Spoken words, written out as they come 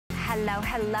Hello,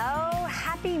 hello.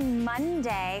 Happy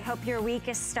Monday. Hope your week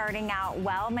is starting out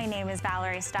well. My name is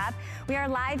Valerie Stupp. We are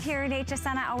live here at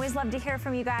HSN. I always love to hear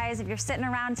from you guys. If you're sitting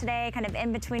around today, kind of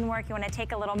in between work, you want to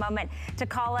take a little moment to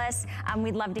call us.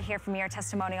 We'd love to hear from you. Our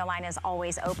testimonial line is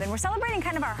always open. We're celebrating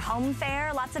kind of our home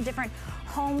fair, lots of different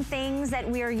home things that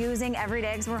we are using every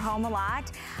day because we're home a lot.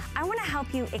 I want to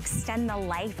help you extend the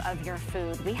life of your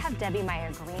food. We have Debbie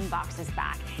Meyer green boxes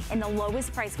back in the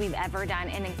lowest price we've ever done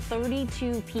in a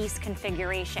 32-piece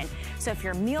configuration. So if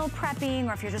you're meal prepping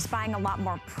or if you're just buying a lot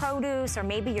more produce or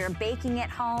maybe you're baking at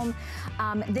home,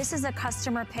 this is a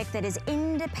customer pick that is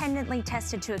independently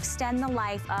tested to extend the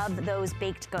life of those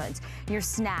baked goods, your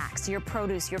snacks, your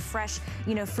produce, your fresh,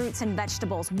 fruits and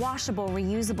vegetables, washable,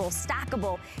 reusable,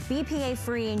 stackable, BPA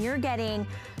free, and you're getting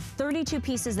 32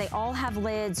 pieces. They all have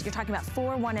lids. You're talking about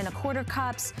 4 1¼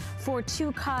 cups, 4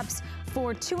 2 cups,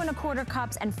 4 2 1/4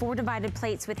 cups, and 4 divided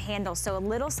plates with handles. So a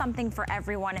little something for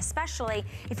everyone, especially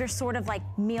if you're sort of like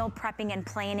meal prepping and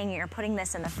planning, and you're putting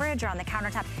this in the fridge or on the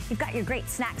countertop. You've got your great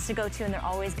snacks to go to, and they're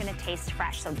always gonna taste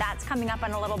fresh. So that's coming up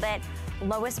in a little bit.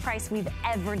 Lowest price we've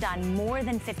ever done, more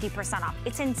than 50% off.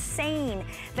 It's insane,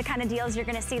 the kind of deals you're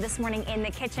gonna see this morning in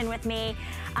the kitchen with me.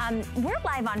 We're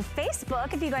live on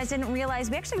Facebook. If you guys didn't realize,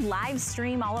 we actually live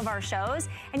stream all of our shows,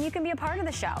 and you can be a part of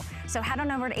the show. So head on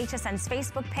over to HSN's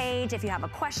Facebook page. If you have a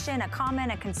question, a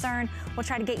comment, a concern, we'll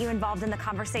try to get you involved in the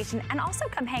conversation, and also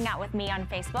come hang out with me on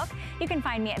Facebook. You can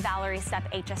find me at Valerie Stupp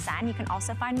HSN. You can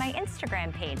also find my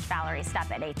Instagram page, Valerie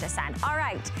Stupp at HSN. All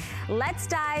right, let's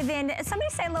dive in. Somebody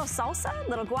say a little salsa, a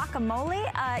little guacamole.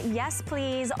 Yes,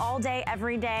 please, all day,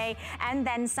 every day, and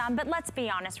then some. But let's be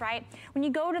honest, right? When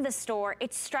you go to the store,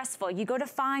 it's stressful. You go to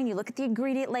find, you look at the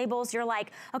ingredient labels, you're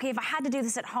like, okay, if I had to do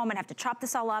this at home, I'd have to chop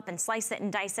this all up and slice it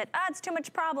and dice it. It's too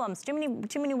much problems, too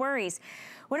many worries.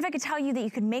 What if I could tell you that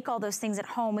you could make all those things at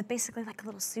home with basically like a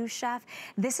little sous chef?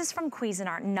 This is from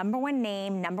Cuisinart, #1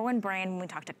 name, #1 brand when we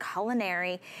talk to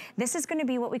culinary. This is gonna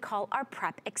be what we call our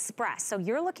Prep Express. So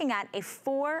you're looking at a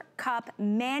 4-cup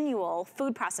manual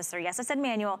food processor. Yes, I said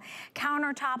manual.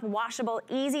 Countertop, washable,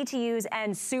 easy to use,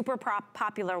 and super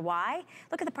popular. Why?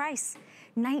 Look at the price,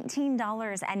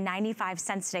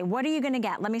 $19.95 today. What are you gonna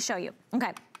get? Let me show you.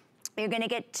 Okay. You're gonna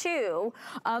get 2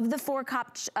 of the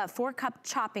 4-cup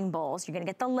chopping bowls. You're gonna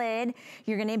get the lid.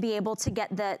 You're gonna be able to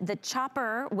get the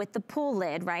chopper with the pull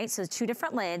lid, right? So 2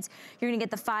 different lids. You're gonna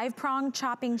get the 5-prong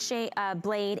chopping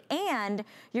blade, and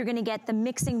you're gonna get the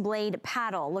mixing blade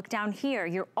paddle. Look down here.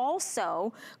 You're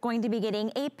also going to be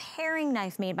getting a paring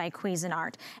knife made by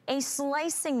Cuisinart, a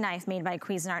slicing knife made by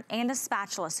Cuisinart, and a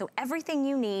spatula. So everything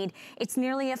you need. It's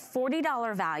nearly a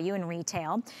 $40 value in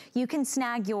retail. You can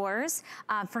snag yours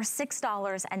for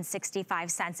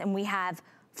 $6.65, and we have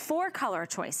 4 color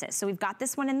choices. So we've got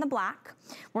this one in the black.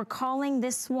 We're calling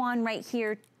this one right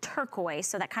here turquoise,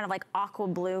 so that kind of like aqua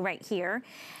blue right here.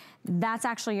 That's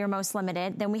actually your most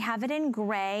limited. Then we have it in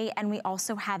gray, and we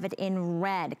also have it in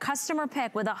red. Customer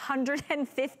pick with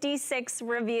 156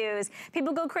 reviews.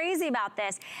 People go crazy about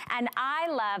this. And I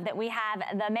love that we have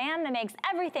the man that makes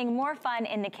everything more fun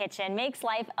in the kitchen, makes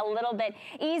life a little bit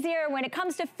easier when it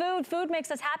comes to food. Food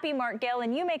makes us happy, Mark Gill,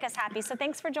 and you make us happy. So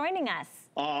thanks for joining us.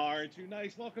 Aren't you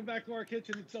nice? Welcome back to our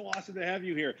kitchen. It's so awesome to have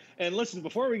you here. And listen,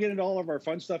 before we get into all of our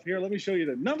fun stuff here, let me show you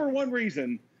the #1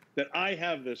 reason that I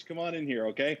have this. Come on in here,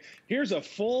 okay? Here's a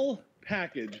full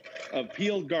package of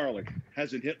peeled garlic.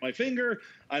 Hasn't hit my finger.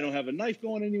 I don't have a knife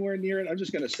going anywhere near it. I'm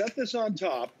just gonna set this on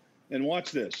top and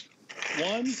watch this.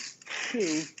 1, 2,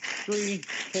 3,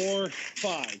 4,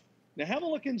 5. Now have a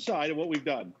look inside of what we've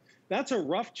done. That's a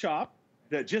rough chop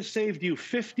that just saved you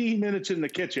 15 minutes in the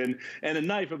kitchen, and a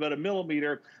knife about 1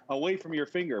 millimeter away from your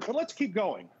finger. But let's keep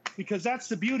going, because that's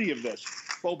the beauty of this.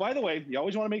 Oh, by the way, you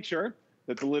always wanna make sure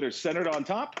that the lid is centered on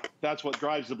top. That's what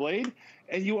drives the blade.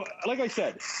 And you, like I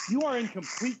said, you are in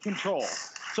complete control.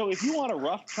 So if you want a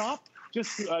rough chop,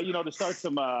 just to start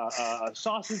some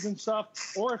sauces and stuff,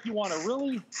 or if you want a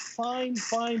really fine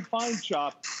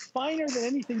chop, finer than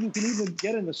anything you can even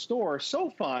get in the store,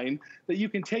 so fine that you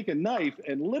can take a knife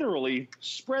and literally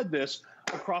spread this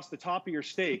across the top of your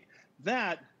steak.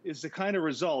 That is the kind of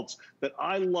results that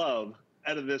I love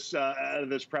out of this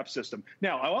prep system.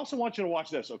 Now, I also want you to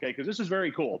watch this, okay? Because this is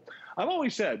very cool. I've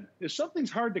always said, if something's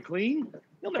hard to clean,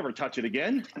 you'll never touch it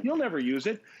again. You'll never use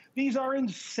it. These are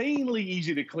insanely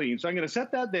easy to clean. So I'm gonna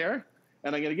set that there,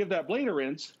 and I'm gonna give that blade a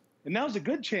rinse. And now's a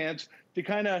good chance to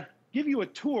kind of give you a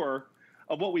tour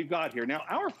of what we've got here. Now,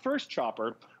 our first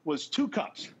chopper was 2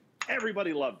 cups.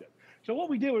 Everybody loved it. So what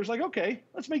we did was like, okay,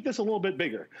 let's make this a little bit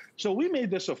bigger. So we made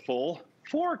this a full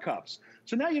 4 cups.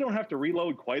 So now you don't have to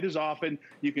reload quite as often.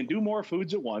 You can do more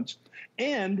foods at once.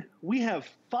 And we have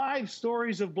 5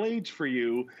 stories of blades for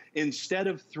you instead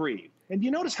of 3. And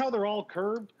you notice how they're all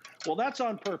curved? Well, that's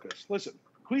on purpose. Listen,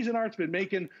 Cuisinart's been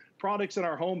making products in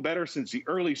our home better since the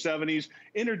early 70s,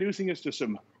 introducing us to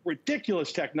some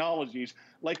ridiculous technologies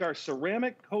like our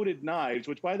ceramic coated knives,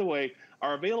 which, by the way,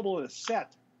 are available in a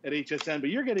set at HSN, but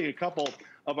you're getting a couple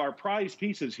of our prize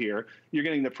pieces here. You're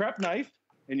getting the prep knife,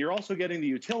 and you're also getting the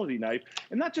utility knife,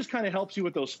 and that just kind of helps you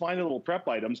with those fine little prep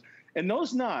items. And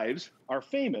those knives are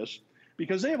famous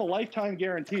because they have a lifetime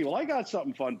guarantee. Well, I got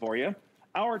something fun for you.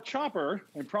 Our chopper,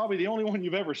 and probably the only one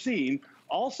you've ever seen,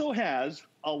 also has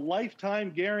a lifetime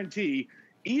guarantee,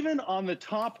 even on the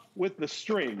top with the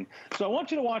string. So I want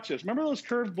you to watch this. Remember those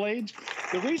curved blades?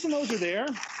 The reason those are there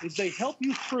is they help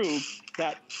you through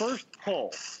that first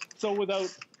pull. So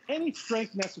without any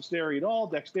strength necessary at all,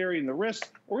 dexterity in the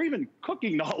wrist, or even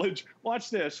cooking knowledge, watch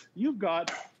this. You've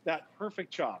got that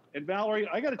perfect chop. And Valerie,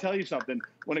 I got to tell you something.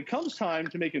 When it comes time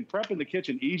to making prep in the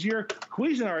kitchen easier,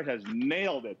 Cuisinart has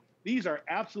nailed it. These are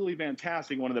absolutely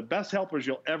fantastic. One of the best helpers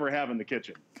you'll ever have in the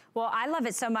kitchen. Well, I love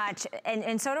it so much,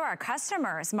 and so do our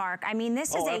customers, Mark. I mean,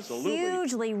 this is a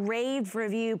hugely rave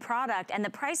review product, and the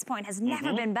price point has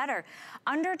never been better.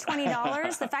 Under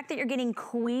 $20, the fact that you're getting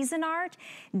Cuisinart,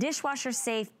 dishwasher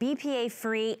safe, BPA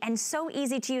free, and so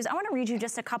easy to use. I want to read you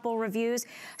just a couple reviews.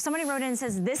 Somebody wrote in and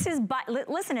says, this is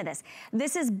listen to this.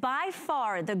 This is by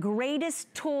far the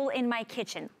greatest tool in my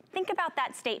kitchen. Think about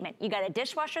that statement. You got a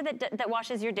dishwasher that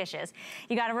washes your dishes.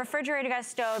 You got a refrigerator, you got a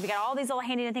stove, you got all these little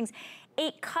handy things.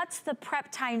 It cuts the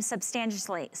prep time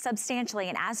substantially.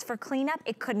 And as for cleanup,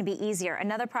 it couldn't be easier.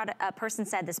 Another person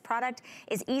said this product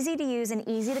is easy to use and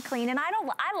easy to clean. And I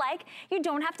like, you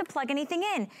don't have to plug anything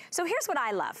in. So here's what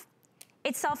I love.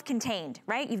 It's self-contained,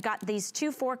 right? You've got these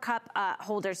 2 4-cup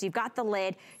holders. You've got the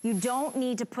lid. You don't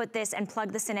need to put this and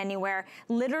plug this in anywhere.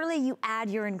 Literally, you add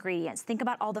your ingredients. Think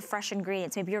about all the fresh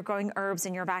ingredients. Maybe you're growing herbs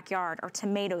in your backyard, or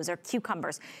tomatoes, or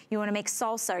cucumbers. You wanna make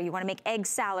salsa, or you wanna make egg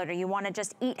salad, or you wanna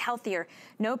just eat healthier.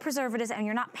 No preservatives, and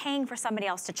you're not paying for somebody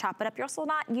else to chop it up. You're also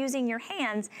not using your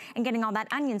hands and getting all that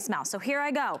onion smell. So here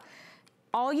I go.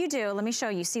 All you do, let me show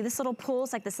you. See this little pull?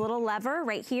 It's like this little lever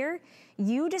right here.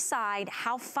 You decide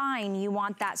how fine you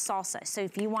want that salsa. So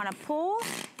if you want to pull,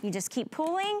 you just keep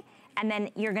pulling, and then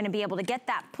you're going to be able to get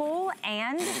that pull,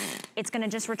 and it's going to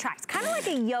just retract. Kind of like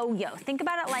a yo-yo. Think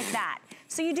about it like that.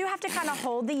 So you do have to kind of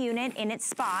hold the unit in its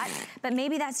spot, but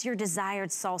maybe that's your desired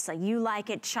salsa. You like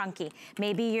it chunky.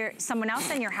 Maybe someone else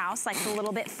in your house likes a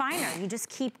little bit finer. You just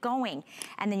keep going,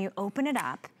 and then you open it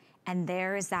up, and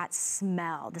there is that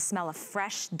smell, the smell of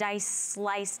fresh, diced,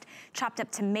 sliced, chopped up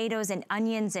tomatoes and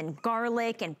onions and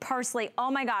garlic and parsley.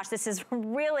 Oh my gosh, this is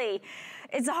really,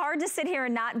 it's hard to sit here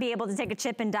and not be able to take a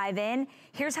chip and dive in.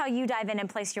 Here's how you dive in and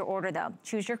place your order though.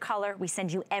 Choose your color. We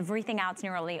send you everything out. It's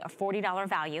nearly a $40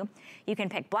 value. You can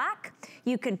pick black,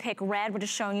 you can pick red, we're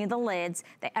just showing you the lids,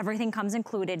 that everything comes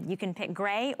included. You can pick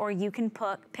gray, or you can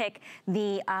pick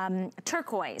the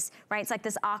turquoise, right? It's like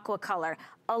this aqua color.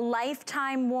 A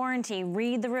lifetime warranty.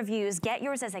 Read the reviews. Get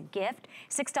yours as a gift.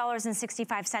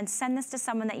 $6.65. Send this to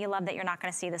someone that you love that you're not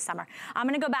going to see this summer. I'm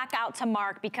going to go back out to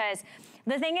Mark, because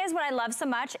the thing is, what I love so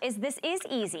much is this is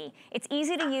easy. It's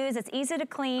easy to use. It's easy to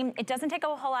clean. It doesn't take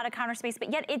a whole lot of counter space,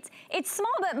 but yet it's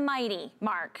small but mighty,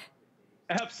 Mark.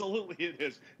 Absolutely it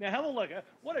is. Now have a look.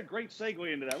 What a great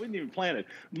segue into that. We didn't even plan it.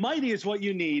 Mighty is what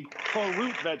you need for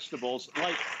root vegetables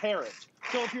like carrots.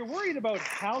 So if you're worried about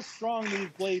how strong these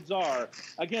blades are,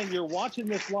 again, you're watching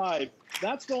this live,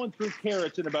 that's going through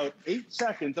carrots in about 8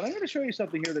 seconds. And I'm going to show you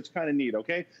something here that's kind of neat,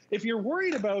 okay? If you're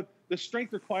worried about the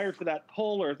strength required for that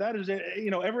pull, or if that is,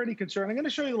 ever any concern, I'm going to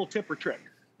show you a little tip or trick.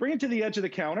 Bring it to the edge of the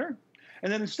counter,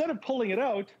 and then instead of pulling it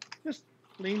out, just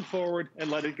lean forward and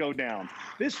let it go down.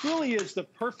 This really is the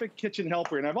perfect kitchen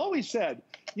helper. And I've always said,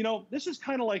 this is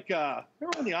kind of like,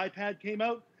 remember when the iPad came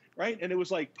out, right? And it was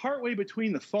like partway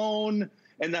between the phone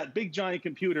and that big giant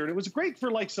computer. And it was great for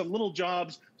like some little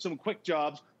jobs, some quick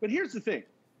jobs. But here's the thing.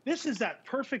 This is that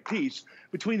perfect piece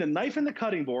between the knife and the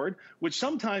cutting board, which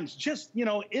sometimes just,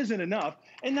 isn't enough,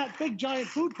 and that big giant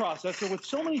food processor, which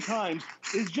so many times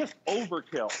is just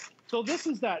overkill. So this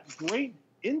is that great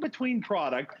in-between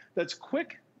product that's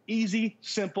quick, easy,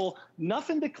 simple,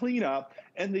 nothing to clean up,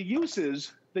 and the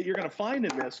uses that you're going to find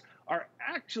in this are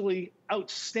actually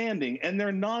outstanding, and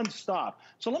they're nonstop.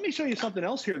 So let me show you something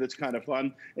else here that's kind of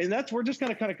fun, and we're just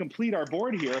going to kind of complete our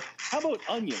board here. How about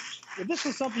onions? If this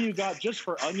is something you got just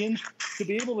for onions, to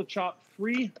be able to chop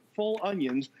 3 full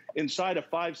onions inside of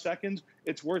 5 seconds,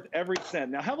 it's worth every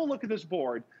cent. Now have a look at this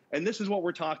board, and this is what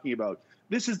we're talking about.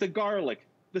 This is the garlic,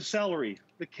 the celery,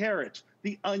 the carrots,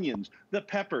 the onions, the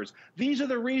peppers. These are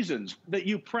the reasons that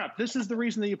you prep. This is the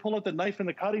reason that you pull out the knife and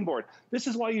the cutting board. This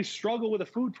is why you struggle with a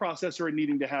food processor and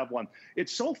needing to have one.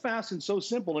 It's so fast and so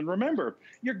simple. And remember,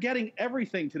 you're getting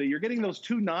everything today. You're getting those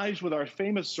 2 knives with our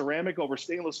famous ceramic over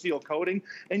stainless steel coating,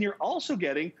 and you're also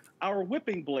getting our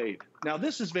whipping blade. Now,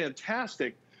 this is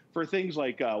fantastic for things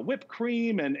like whipped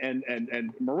cream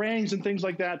and meringues and things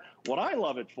like that. What I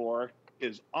love it for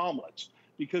is omelets,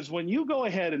 because when you go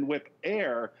ahead and whip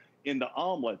air into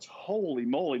omelets, holy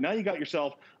moly, now you got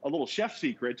yourself a little chef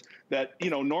secret that, you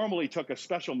know, normally took a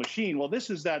special machine. Well, this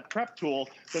is that prep tool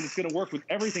that is going to work with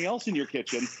everything else in your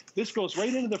kitchen. This goes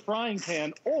right into the frying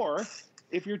pan, or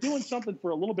if you're doing something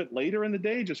for a little bit later in the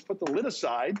day, just put the lid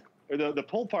aside, or the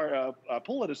pull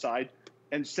lid aside,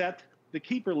 and set the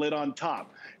keeper lid on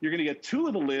top. You're going to get 2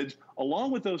 of the lids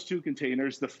along with those 2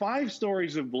 containers, the 5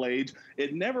 stories of blades.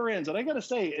 It never ends. And I got to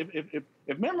say,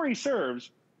 if memory serves,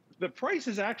 the price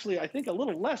is actually, I think, a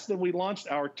little less than we launched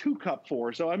our 2-cup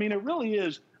for. So, I mean, it really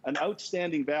is an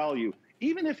outstanding value.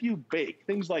 Even if you bake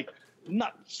things like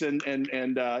nuts and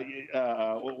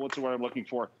what's the word I'm looking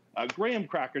for? Graham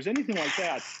crackers, anything like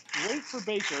that. Great for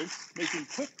bakers making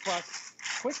quick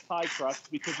pie crusts,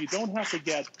 because you don't have to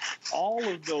get all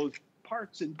of those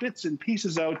parts and bits and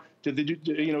pieces out to do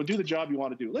the job you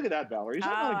want to do. Look at that, Valerie. Isn't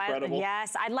that incredible?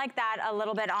 Yes, I'd like that a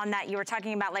little bit on that. You were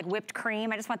talking about like whipped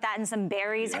cream. I just want that and some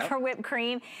berries for whipped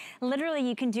cream. Literally,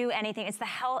 you can do anything. It's the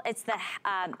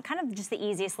kind of just the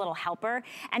easiest little helper.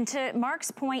 And to Mark's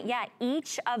point, yeah,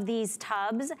 each of these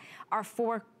tubs are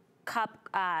 4-cup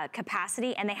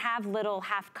capacity, and they have little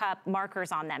 1/2-cup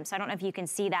markers on them. So I don't know if you can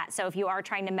see that. So if you are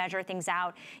trying to measure things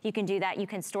out, you can do that. You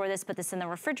can store this, put this in the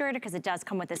refrigerator, because it does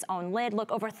come with its own lid.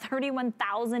 Look, over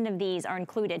 31,000 of these are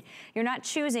included. You're not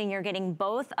choosing, you're getting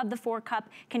both of the 4-cup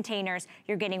containers.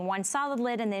 You're getting 1 solid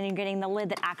lid, and then you're getting the lid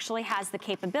that actually has the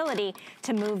capability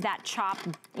to move that chop,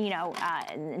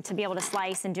 to be able to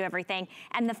slice and do everything.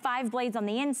 And the 5 blades on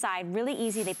the inside, really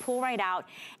easy. They pull right out,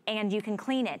 and you can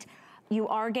clean it. You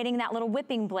are getting that little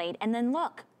whipping blade. And then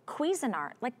look,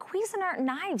 Cuisinart, like Cuisinart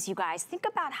knives, you guys. Think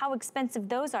about how expensive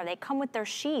those are. They come with their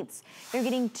sheets. You're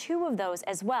getting 2 of those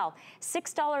as well.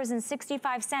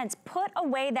 $6.65. Put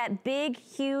away that big,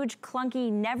 huge,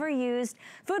 clunky, never used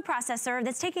food processor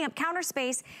that's taking up counter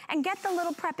space, and get the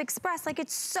little Prep Express. Like,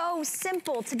 it's so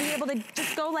simple to be able to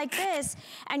just go like this,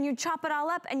 and you chop it all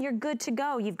up and you're good to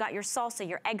go. You've got your salsa,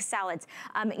 your egg salads.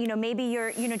 Maybe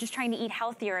you're, just trying to eat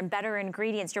healthier and better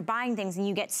ingredients. You're buying things and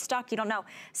you get stuck. You don't know.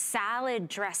 Salad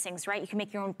dressings, right? You can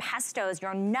make your own pestos,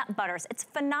 your own nut butters. It's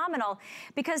phenomenal,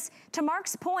 because to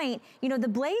Mark's point, the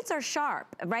blades are sharp,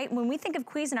 right? When we think of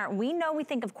Cuisinart, we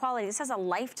think of quality. This has a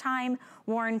lifetime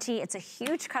warranty. It's a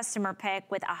huge customer pick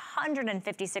with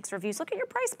 156 reviews. Look at your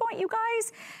price point, you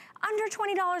guys. Under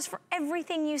 $20 for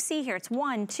everything you see here. It's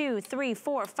 1, 2, 3,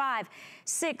 4, 5,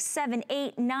 6, 7,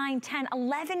 8, 9, 10,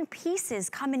 11 pieces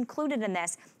come included in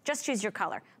this. Just choose your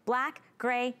color. Black,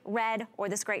 gray, red, or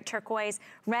this great turquoise.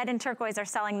 Red and turquoise are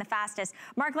selling the fastest.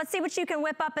 Mark, let's see what you can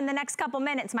whip up in the next couple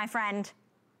minutes, my friend.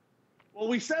 Well,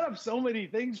 we set up so many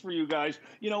things for you guys.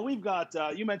 We've got,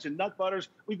 you mentioned nut butters.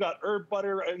 We've got herb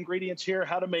butter ingredients here,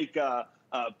 how to make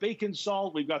bacon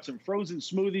salt. We've got some frozen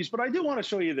smoothies. But I do want to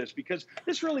show you this, because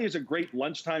this really is a great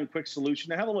lunchtime quick solution.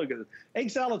 Now, have a look at it. Egg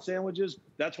salad sandwiches,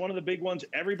 that's one of the big ones.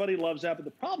 Everybody loves that. But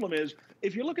the problem is,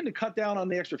 if you're looking to cut down on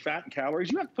the extra fat and calories,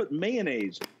 you have to put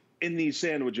mayonnaise in these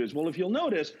sandwiches. Well, if you'll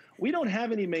notice, we don't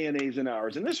have any mayonnaise in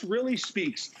ours. And this really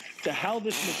speaks to how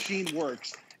this machine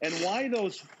works, and why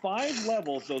those 5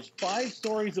 levels, those 5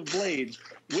 stories of blades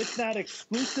with that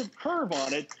exclusive curve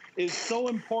on it is so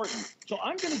important. So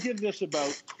I'm going to give this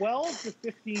about 12 to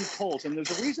 15 pulls, and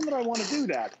there's a reason that I want to do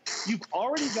that. You've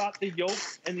already got the yolk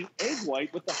and the egg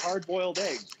white with the hard-boiled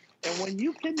eggs. And when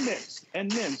you can mix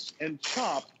and mince and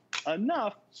chop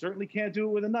enough, certainly can't do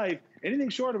it with a knife, anything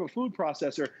short of a food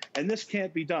processor, and this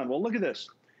can't be done. Well, look at this.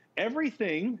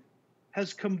 Everything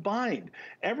has combined.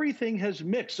 Everything has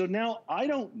mixed. So now I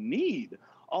don't need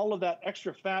all of that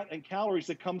extra fat and calories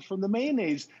that comes from the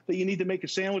mayonnaise that you need to make a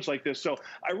sandwich like this. So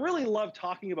I really love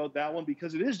talking about that one,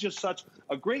 because it is just such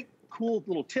a great, cool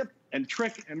little tip and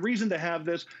trick and reason to have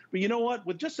this. But you know what?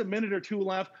 With just a minute or 2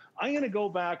 left, I'm going to go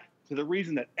back to the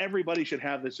reason that everybody should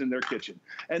have this in their kitchen.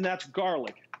 And that's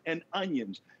garlic and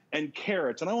onions and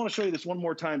carrots. And I want to show you this one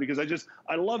more time, because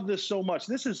I love this so much.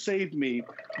 This has saved me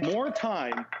more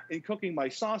time in cooking my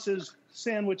sauces,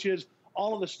 sandwiches,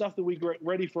 all of the stuff that we get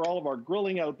ready for all of our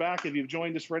grilling out back, if you've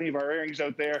joined us for any of our airings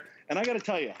out there. And I got to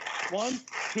tell you, 1,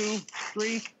 2,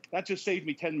 3, that just saved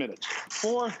me 10 minutes.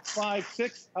 4, 5,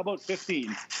 6, how about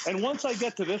 15? And once I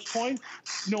get to this point,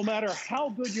 no matter how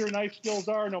good your knife skills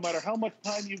are, no matter how much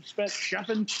time you've spent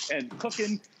chefing and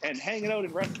cooking and hanging out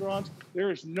in restaurants,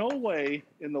 there is no way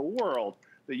in the world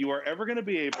that you are ever going to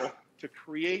be able to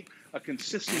create a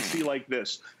consistency like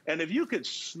this. And if you could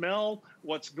smell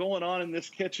what's going on in this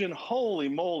kitchen, holy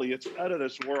moly, it's out of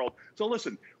this world. So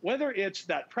listen, whether it's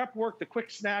that prep work, the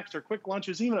quick snacks or quick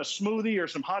lunches, even a smoothie or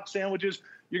some hot sandwiches,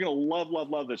 you're going to love,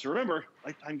 love, love this. Remember,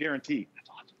 lifetime guarantee. That's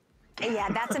awesome. Yeah,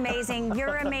 that's amazing.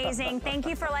 You're amazing. Thank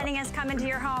you for letting us come into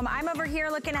your home. I'm over here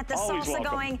looking at the Always salsa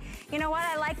welcome. going, you know what?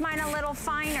 I like mine a little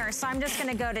finer, so I'm just going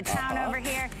to go to town over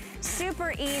here.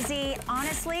 Super easy.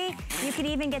 Honestly, you could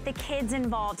even get the kids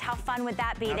involved. How fun would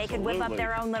that be? Absolutely. They could whip up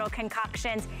their own little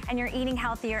concoctions, and you're eating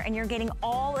healthier, and you're getting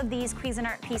all of these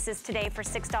Cuisinart pieces today for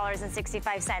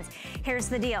 $6.65. Here's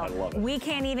the deal. I love it. We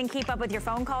can't even keep up with your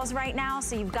phone calls right now,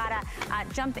 so you've got to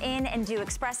jump in and do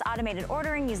express automated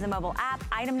ordering. Use the mobile app.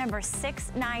 Item number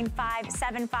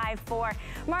 695754.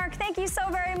 Mark, thank you so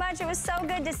very much. It was so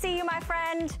good to see you, my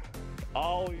friend.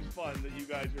 Always fun that you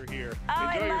guys are here. Oh,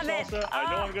 Enjoy I your love salsa. it.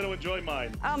 I know I'm going to enjoy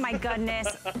mine. Oh my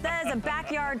goodness. That is a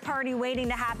backyard party waiting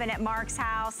to happen at Mark's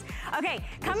house. Okay,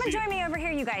 come and join me over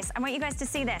here, you guys. I want you guys to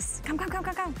see this. Come, come, come,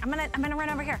 come, come. I'm gonna run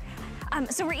over here.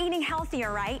 So we're eating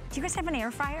healthier, right? Do you guys have an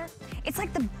air fryer? It's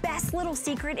like the best little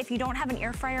secret if you don't have an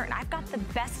air fryer, and I've got the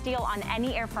best deal on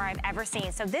any air fryer I've ever seen.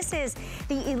 So this is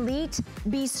the Elite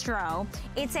Bistro.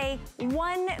 It's a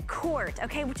 1 quart,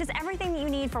 okay, which is everything that you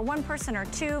need for one person or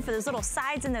two, for those little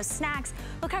sides and those snacks.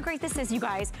 Look how great this is, you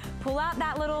guys. Pull out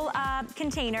that little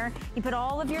container. You put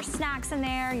all of your snacks in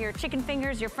there, your chicken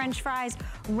fingers, your French fries,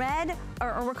 red,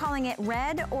 or we're calling it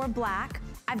red or black.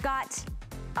 I've got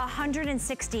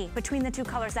 160 between the two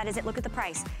colors. That is it. Look at the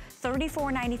price.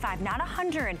 $34.95, not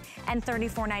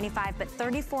 $134.95, but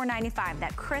 $34.95.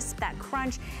 That crisp, that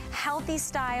crunch, healthy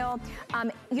style.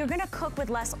 You're gonna cook with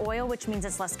less oil, which means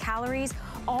it's less calories.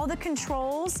 All the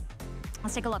controls,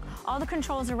 let's take a look. All the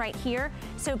controls are right here.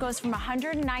 So it goes from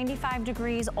 195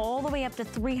 degrees all the way up to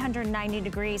 390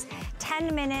 degrees,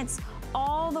 10 minutes,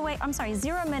 all the way,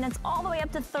 0 minutes, all the way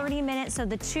up to 30 minutes. So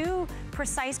the two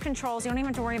precise controls, you don't even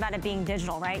have to worry about it being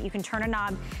digital, right? You can turn a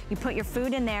knob, you put your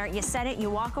food in there, you set it, you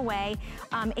walk away.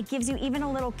 It gives you even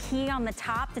a little key on the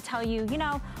top to tell you, you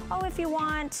know, oh, if you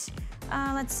want,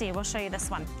 let's see, we'll show you this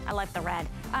one. I like the red.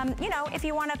 You know, if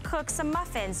you wanna cook some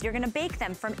muffins, you're gonna bake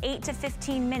them from 8 to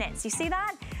 15 minutes. You see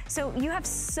that? So you have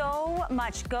so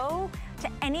much. Go to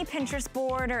any Pinterest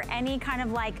board or any kind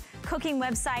of like cooking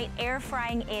website. Air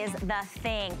frying is the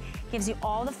thing. Gives you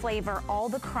all the flavor, all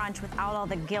the crunch without all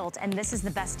the guilt, and this is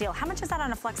the best deal. How much is that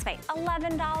on a FlexPay?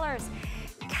 $11.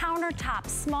 Countertop,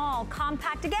 small,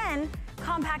 compact, again,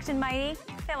 compact and mighty.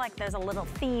 I feel like there's a little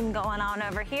theme going on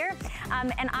over here.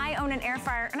 And I own an air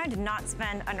fryer, and I did not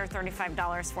spend under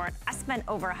 $35 for it. I spent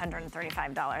over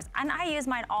 $135, and I use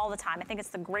mine all the time. I think it's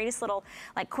the greatest little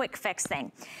like quick fix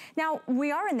thing. Now,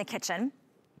 we are in the kitchen.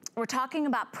 We're talking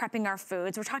about prepping our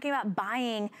foods. We're talking about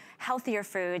buying healthier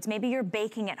foods. Maybe you're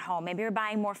baking at home. Maybe you're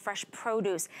buying more fresh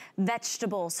produce,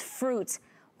 vegetables, fruits.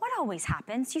 What always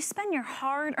happens? You spend your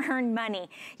hard-earned money.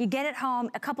 You get it home,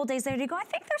 a couple days later, you go, I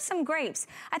think there's some grapes.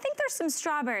 I think there's some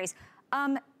strawberries.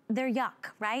 They're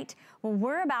yuck, right? Well,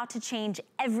 we're about to change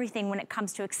everything when it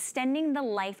comes to extending the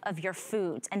life of your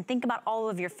foods. And think about all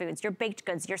of your foods, your baked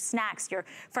goods, your snacks, your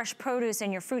fresh produce,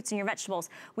 and your fruits and your vegetables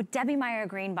with Debbie Meyer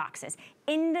green boxes.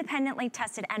 Independently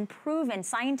tested and proven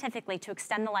scientifically to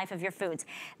extend the life of your foods.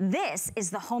 This is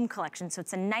the home collection, so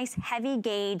it's a nice heavy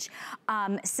gauge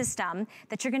system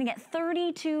that you're gonna get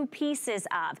 32 pieces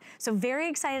of. So very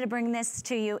excited to bring this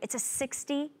to you. It's a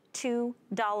 $62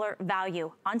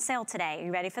 value on sale today. Are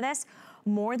you ready for this?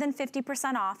 More than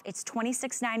 50% off. It's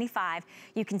 $26.95.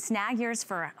 You can snag yours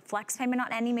for a flex payment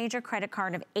on any major credit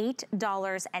card of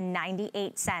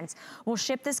 $8.98. We'll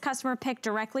ship this customer pick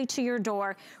directly to your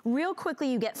door. Real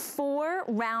quickly, you get 4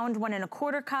 round 1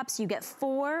 1/4 cups. You get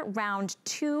 4 round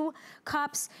 2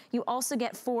 cups. You also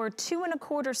get 4 2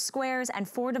 1/4 squares and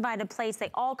 4 divided plates.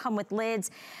 They all come with lids.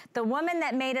 The woman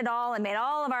that made it all and made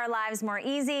all of our lives more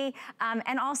easy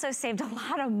and also saved a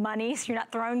lot of money so you're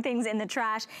not throwing things in the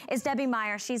trash is Debbie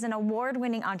Meyer. She's an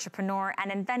award-winning entrepreneur,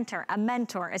 an inventor, a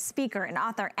mentor, a speaker, an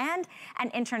author, and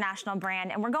an international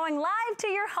brand. And we're going live to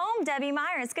your home, Debbie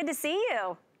Meyer. It's good to see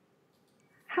you.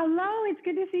 Hello, it's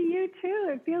good to see you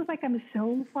too. It feels like I'm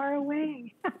so far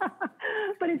away,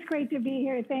 but it's great to be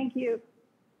here. Thank you.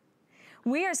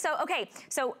 We are so, okay,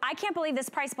 so I can't believe this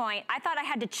price point. I thought I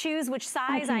had to choose which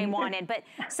size I wanted, but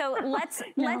so let's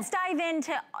dive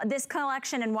into this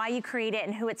collection and why you create it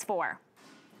and who it's for.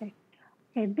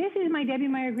 Okay, this is my Debbie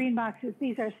Meyer green boxes.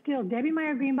 These are still Debbie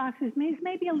Meyer green boxes. These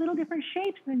may be a little different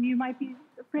shapes than you might be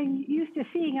used to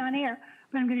seeing on air,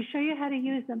 but I'm going to show you how to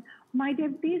use them.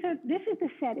 This is the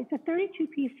set. It's a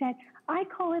 32-piece set. I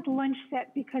call it lunch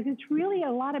set because it's really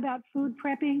a lot about food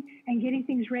prepping and getting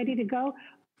things ready to go,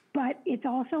 but it's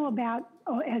also about,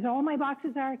 as all my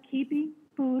boxes are, keeping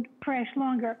food fresh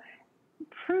longer.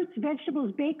 Fruits,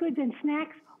 vegetables, baked goods, and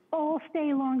snacks all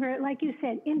stay longer, like you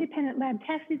said, independent lab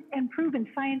tested and proven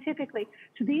scientifically.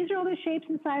 So these are all the shapes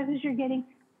and sizes you're getting,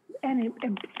 and I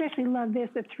especially love this,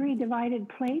 the 3 divided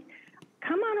plate.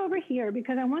 Come on over here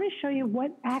because I want to show you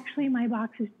what actually my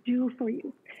boxes do for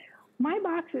you. My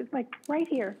boxes, like right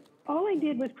here, all I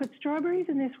did was put strawberries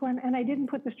in this one, and I didn't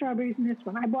put the strawberries in this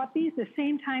one. I bought these the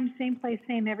same time, same place,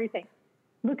 same everything.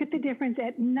 Look at the difference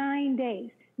at 9 days.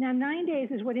 Now, 9 days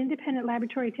is what independent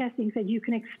laboratory testing said you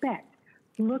can expect.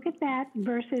 Look at that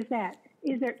versus that.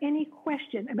 Is there any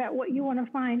question about what you want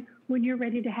to find when you're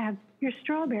ready to have your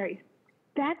strawberries?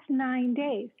 That's 9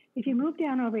 days. If you move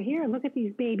down over here, look at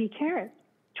these baby carrots.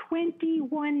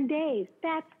 21 days.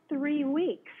 That's 3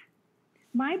 weeks.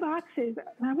 My boxes,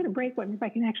 I'm going to break one if I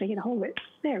can actually get a hold of it.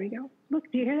 There we go. Look,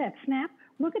 do you hear that snap?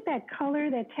 Look at that color,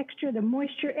 that texture, the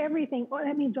moisture, everything. Oh,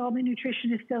 that means all my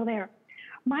nutrition is still there.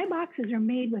 My boxes are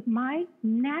made with my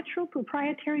natural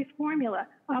proprietary formula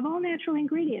of all natural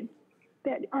ingredients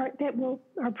that are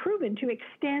proven to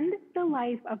extend the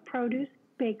life of produce,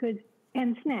 baked goods,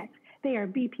 and snacks. They are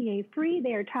BPA-free,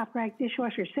 they are top rack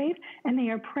dishwasher safe, and they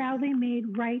are proudly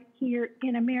made right here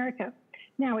in America.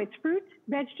 Now, it's fruits,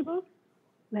 vegetables.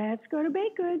 Let's go to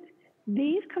baked goods.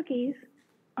 These cookies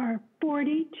are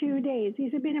 42 days.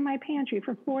 These have been in my pantry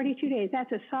for 42 days.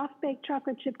 That's a soft-baked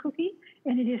chocolate chip cookie,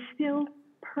 and it is still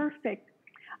perfect.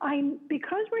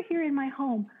 Because we're here in my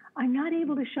home, I'm not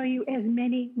able to show you as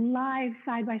many live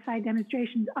side-by-side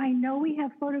demonstrations. I know we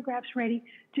have photographs ready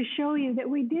to show you that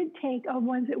we did take of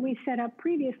ones that we set up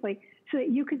previously so that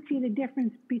you could see the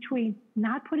difference between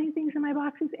not putting things in my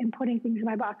boxes and putting things in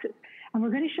my boxes. And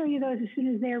we're going to show you those as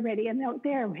soon as they're ready. And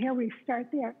here we start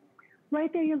there.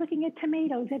 Right there, you're looking at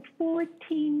tomatoes at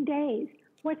 14 days.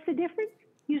 What's the difference?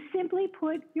 You simply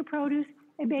put your produce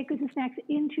and baked goods and snacks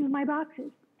into my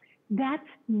boxes. That's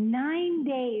 9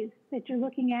 days that you're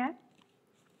looking at.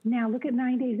 Now look at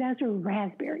 9 days. Those are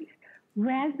raspberries.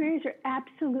 Raspberries are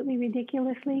absolutely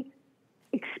ridiculously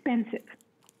expensive.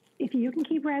 If you can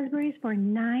keep raspberries for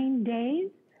 9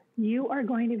 days, you're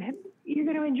going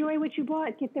to enjoy what you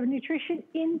bought. Get the nutrition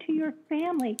into your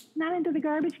family, not into the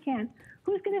garbage can.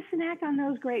 Who's going to snack on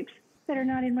those grapes that are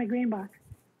not in my green box?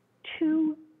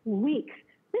 2 weeks.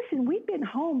 Listen, we've been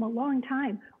home a long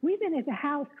time. We've been at the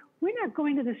house. We're not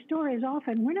going to the store as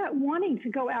often. We're not wanting to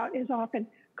go out as often.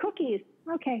 Cookies.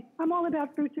 Okay, I'm all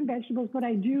about fruits and vegetables, but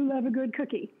I do love a good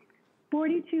cookie.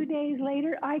 42 days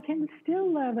later, I can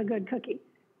still love a good cookie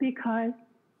because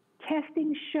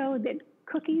testing showed that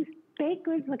cookies, baked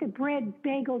goods, look at bread,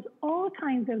 bagels, all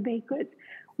kinds of baked goods,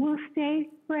 will stay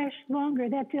fresh longer.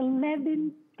 That's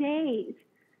 11 days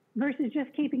versus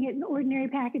just keeping it in ordinary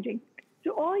packaging.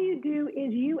 So all you do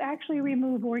is you actually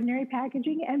remove ordinary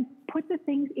packaging and put the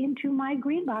things into my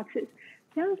green boxes.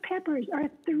 Those peppers are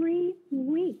 3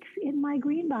 weeks in my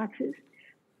green boxes.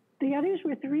 The others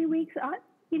were 3 weeks.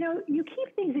 You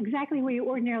keep things exactly where you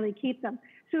ordinarily keep them.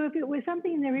 So if it was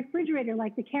something in the refrigerator,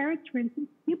 like the carrots, for instance,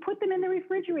 you put them in the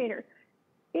refrigerator.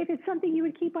 If it's something you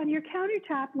would keep on your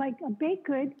countertop, like a baked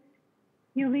good,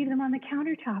 you leave them on the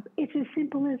countertop. It's as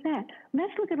simple as that.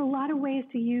 Let's look at a lot of ways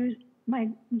to use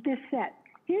this set.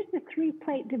 Here's the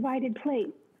 3-plate divided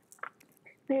plate.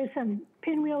 There's some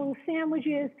pinwheel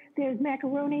sandwiches, there's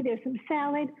macaroni, there's some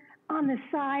salad. On the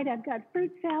side, I've got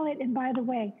fruit salad, and by the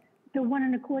way, the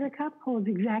 1 1/4 cup holds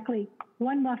exactly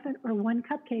 1 muffin or 1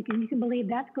 cupcake, and you can believe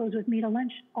that goes with me to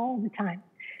lunch all the time.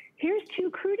 Here's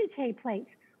 2 crudité plates.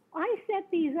 I set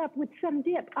these up with some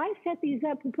dip. I set these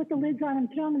up and put the lids on and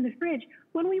throw them in the fridge.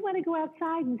 When we want to go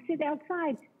outside and sit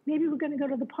outside, maybe we're going to go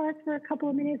to the park for a couple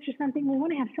of minutes or something. We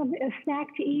want to have a snack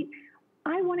to eat.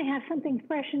 I want to have something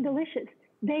fresh and delicious.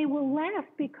 They will laugh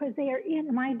because they are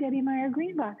in my Debbie Meyer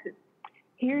green boxes.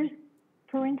 Here's,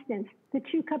 for instance, the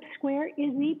 2-cup square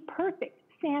is the perfect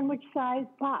sandwich-sized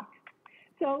box.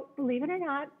 So believe it or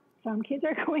not, some kids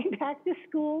are going back to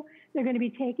school. They're going to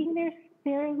be taking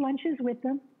their lunches with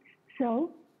them.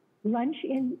 So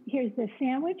here's the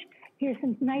sandwich. Here's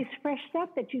some nice fresh stuff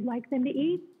that you'd like them to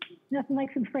eat. Nothing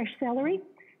like some fresh celery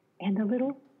and a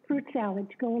little fruit salad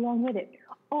to go along with it.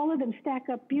 All of them stack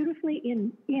up beautifully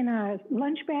in a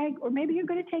lunch bag, or maybe you're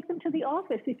going to take them to the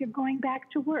office if you're going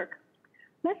back to work.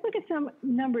 Let's look at some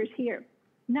numbers here.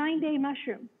 9-day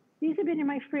mushroom. These have been in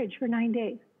my fridge for 9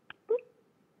 days. Boop.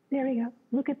 There we go.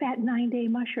 Look at that 9-day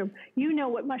mushroom. You know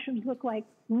what mushrooms look like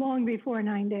long before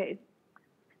 9 days.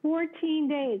 14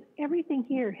 days. Everything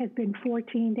here has been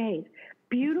 14 days.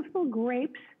 Beautiful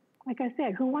grapes. Like I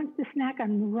said, who wants to snack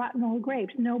on rotten old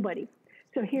grapes? Nobody.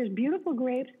 So here's beautiful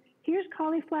grapes. Here's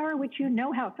cauliflower, which you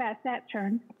know how fast that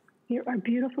turns. Here are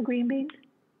beautiful green beans.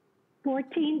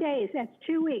 14 days. That's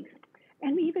 2 weeks.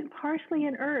 And even parsley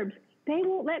and herbs. They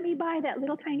won't let me buy that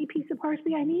little tiny piece of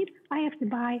parsley I need. I have to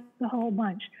buy the whole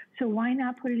bunch. So why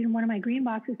not put it in one of my green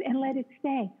boxes and let it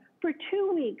stay for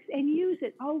 2 weeks and use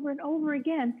it over and over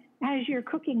again as you're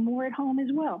cooking more at home as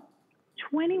well.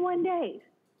 21 days.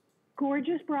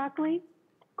 Gorgeous broccoli,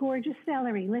 gorgeous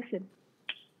celery. Listen,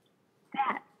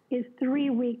 that is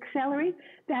 3-week celery.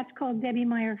 That's called Debbie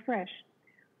Meyer Fresh.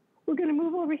 We're going to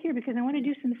move over here because I want to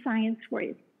do some science for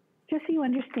you, just so you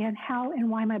understand how and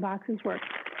why my boxes work.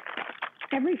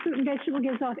 Every fruit and vegetable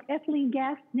gives off ethylene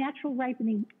gas, natural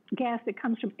ripening gas that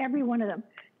comes from every one of them.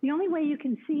 The only way you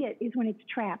can see it is when it's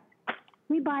trapped.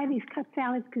 We buy these cut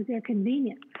salads because they're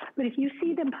convenient. But if you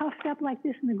see them puffed up like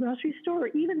this in the grocery store, or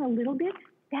even a little bit,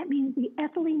 that means the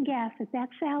ethylene gas that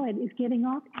salad is giving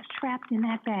off is trapped in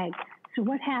that bag. So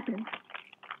what happens?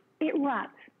 It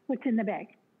rots what's in the bag.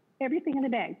 Everything in the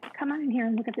bag. Come on in here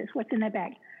and look at this. What's in that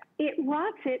bag? It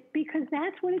rots it because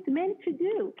that's what it's meant to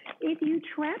do. If you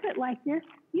trap it like this,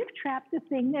 you've trapped the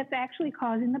thing that's actually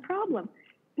causing the problem.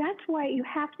 That's why you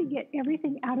have to get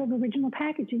everything out of original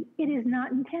packaging. It is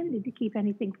not intended to keep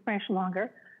anything fresh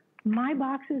longer. My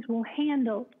boxes will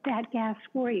handle that gas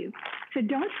for you. So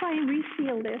don't try and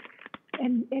reseal this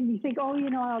and you think, oh, you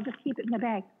know, I'll just keep it in the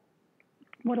bag.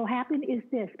 What will happen is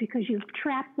this, because you've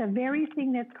trapped the very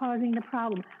thing that's causing the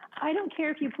problem. I don't care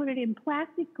if you put it in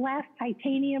plastic, glass,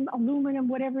 titanium, aluminum,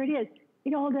 whatever it is.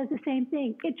 It all does the same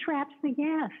thing. It traps the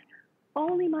gas.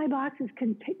 Only my boxes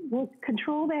will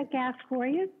control that gas for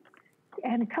you.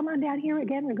 And come on down here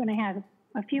again. We're going to have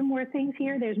a few more things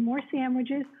here. There's more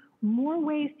sandwiches, more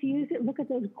ways to use it. Look at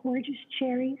those gorgeous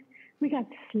cherries. We got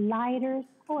sliders.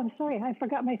 Oh, I'm sorry. I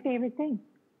forgot my favorite thing.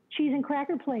 Cheese and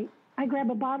cracker plate. I grab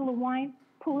a bottle of wine,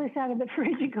 pull this out of the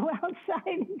fridge and go outside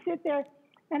and sit there.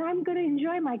 And I'm going to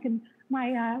enjoy my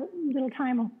little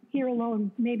time here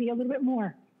alone, maybe a little bit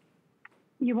more.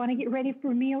 You want to get ready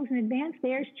for meals in advance?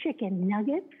 There's chicken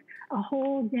nuggets, a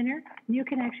whole dinner. You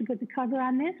can actually put the cover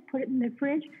on this, put it in the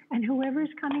fridge, and whoever's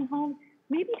coming home,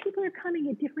 maybe people are coming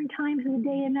at different times of the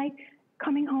day and night,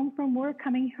 coming home from work,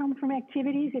 coming home from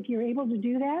activities. If you're able to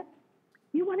do that,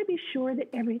 you want to be sure that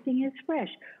everything is fresh.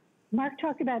 Mark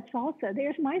talked about salsa.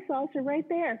 There's my salsa right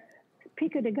there.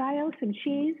 Pico de gallo, some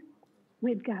cheese.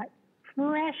 We've got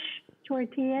fresh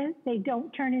tortillas. They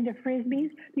don't turn into Frisbees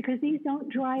because these don't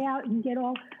dry out and get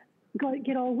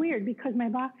all weird, because my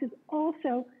boxes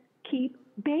also keep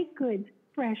baked goods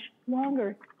fresh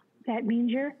longer. That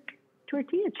means your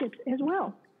tortilla chips as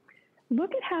well.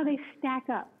 Look at how they stack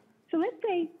up. So let's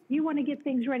say you want to get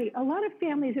things ready. A lot of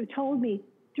families have told me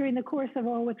during the course of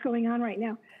all what's going on right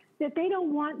now that they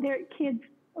don't want their kids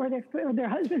or their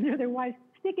husbands or their wives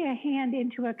sticking a hand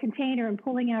into a container and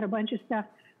pulling out a bunch of stuff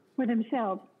for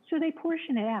themselves. So they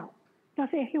portion it out. They'll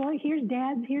say, well, here's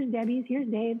Dad's, here's Debbie's, here's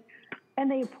Dave's. And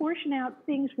they portion out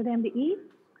things for them to eat,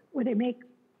 or they make,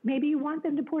 maybe you want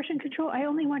them to portion control. I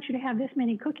only want you to have this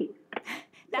many cookies.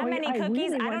 That many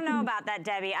cookies? Really I don't know about that,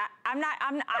 Debbie.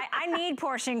 I need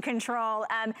portion control.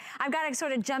 I've got to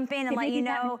sort of jump in and let you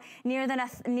know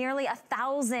nearly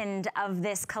 1,000 of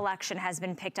this collection has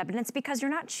been picked up. And it's because you're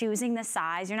not choosing the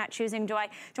size. You're not choosing, do I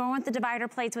want the divider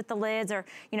plates with the lids, or,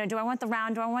 you know, do I want the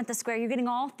round? Do I want the square? You're getting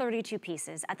all 32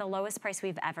 pieces at the lowest price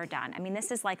we've ever done. I mean,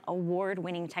 this is like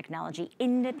award-winning technology,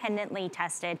 independently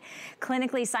tested,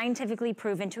 clinically, scientifically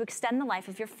proven to extend the life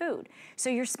of your food. So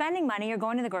you're spending money, you're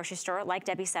going to the grocery store, like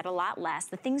Debbie said, a lot less.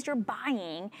 The things you're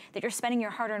buying that you're spending your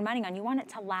hard-earned money on, you want it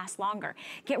to last longer.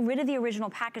 Get rid of the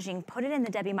original packaging, put it in the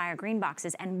Debbie Meyer green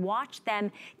boxes, and watch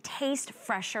them taste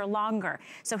fresher longer.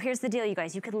 So here's the deal, you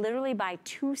guys. You could literally buy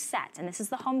 2 sets, and this is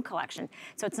the home collection.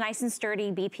 So it's nice and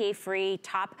sturdy, BPA-free,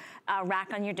 top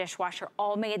rack on your dishwasher,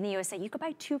 all made in the USA. You could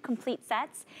buy 2 complete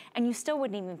sets, and you still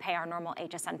wouldn't even pay our normal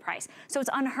HSN price. So it's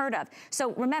unheard of.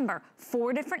 So remember,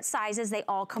 4 different sizes. They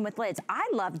all come with lids. I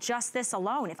love just this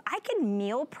alone. If I can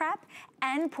meal prep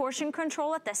and portion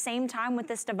control at the same time with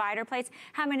this divider plates.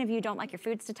 How many of you don't like your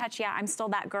foods to touch? Yeah, I'm still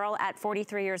that girl at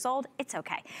 43 years old. It's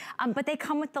okay. But they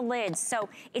come with the lids, so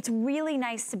it's really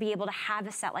nice to be able to have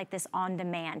a set like this on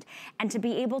demand and to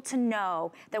be able to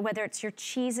know that whether it's your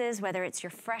cheeses, whether it's your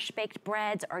fresh baked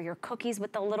breads or your cookies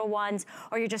with the little ones,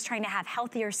 or you're just trying to have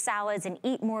healthier salads and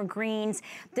eat more greens,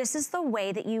 this is the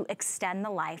way that you extend the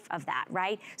life of that,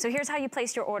 right? So here's how you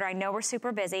place your order. I know we're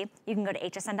super busy. You can go to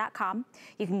hsn.com.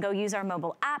 You can go use our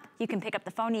mobile app. You can pick up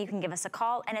the phone and you can give us a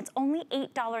call, and it's only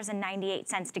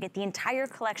 $8.98 to get the entire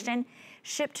collection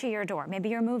shipped to your door. Maybe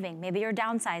you're moving, maybe you're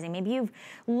downsizing, maybe you've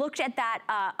looked at that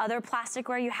other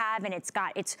plasticware you have and it's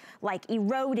like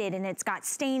eroded and it's got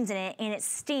stains in it and it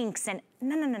stinks, and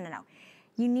no.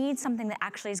 You need something that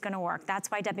actually is gonna work.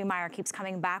 That's why Debbie Meyer keeps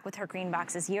coming back with her green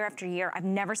boxes year after year. I've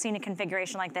never seen a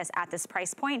configuration like this at this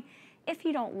price point. If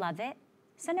you don't love it,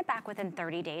 send it back within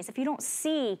 30 days. If you don't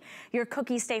see your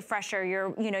cookies stay fresher,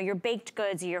 your baked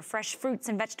goods, your fresh fruits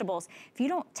and vegetables, if you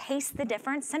don't taste the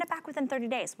difference, send it back within 30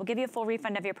 days. We'll give you a full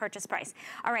refund of your purchase price.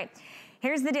 All right,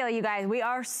 here's the deal, you guys. We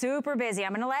are super busy.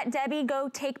 I'm gonna let Debbie go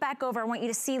take back over. I want you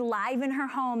to see live in her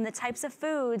home the types of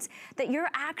foods that you're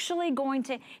actually going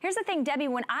to. Here's the thing, Debbie,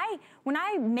 when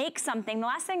I make something, the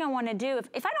last thing I wanna do,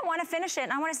 if I don't wanna finish it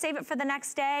and I wanna save it for the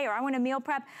next day, or I wanna meal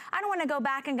prep, I don't wanna go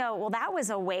back and go, well, that was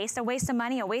a waste of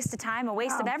money, a waste of time, a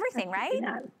waste of everything, right?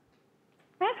 Not.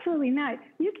 Absolutely not.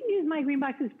 You can use my green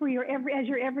boxes for your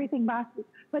everything boxes,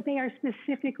 but they are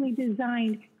specifically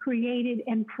designed, created,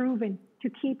 and proven to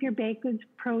keep your baked goods,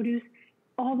 produce,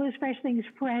 all those fresh things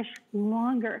fresh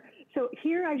longer. So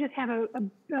here I just have a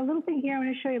little thing here I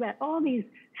want to show you about all these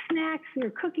snacks, your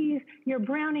cookies, your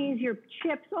brownies, your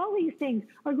chips, all these things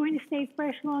are going to stay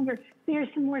fresh longer. There's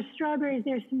some more strawberries,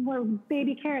 there's some more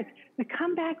baby carrots. But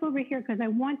come back over here because I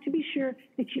want to be sure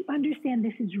that you understand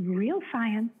this is real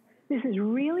science. This is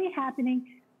really happening.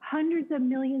 Hundreds of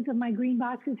millions of my green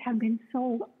boxes have been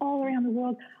sold all around the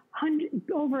world.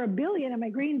 Over 1 billion of my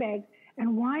green bags.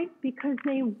 And why? Because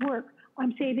they work.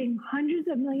 I'm saving hundreds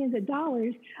of millions of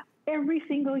dollars every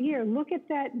single year. Look at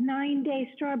that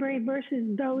 9-day strawberry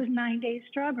versus those 9-day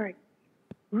strawberry.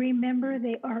 Remember,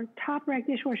 they are top-ranked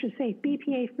dishwasher safe,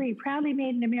 BPA-free, proudly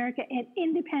made in America, and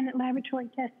independent laboratory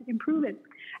tested and proven.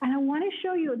 And I want to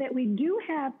show you that we do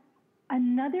have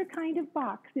another kind of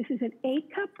box. This is an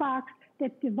 8-cup box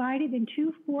that's divided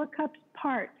into 4 cups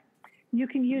parts. You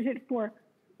can use it for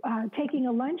taking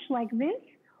a lunch like this.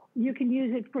 You can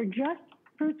use it for just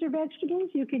fruits or vegetables.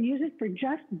 You can use it for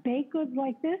just baked goods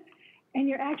like this. And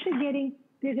you're actually getting,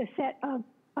 there's a set of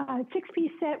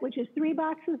 6-piece set, which is 3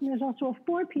 boxes, and there's also a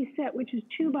 4-piece set, which is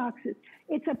 2 boxes.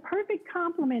 It's a perfect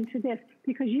complement to this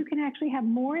because you can actually have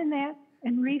more in that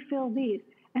and refill these.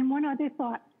 And one other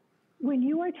thought, when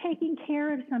you are taking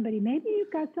care of somebody, maybe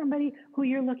you've got somebody who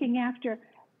you're looking after,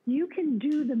 you can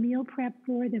do the meal prep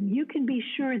for them. You can be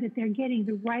sure that they're getting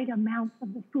the right amount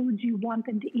of the foods you want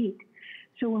them to eat.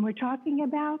 So when we're talking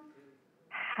about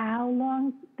how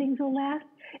long things will last,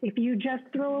 if you just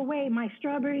throw away my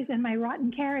strawberries and my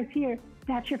rotten carrots here,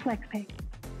 that's your flex pay.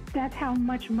 That's how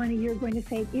much money you're going to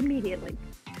save immediately.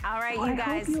 All right, so you guys.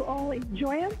 I hope you all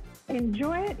enjoy it,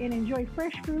 and enjoy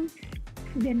fresh food.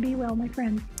 Then be well, my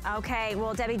friends. Okay,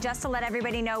 well, Debbie, just to let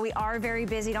everybody know, we are very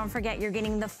busy. Don't forget, you're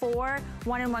getting the 4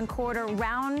 1 1/4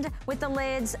 round with the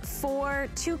lids, 4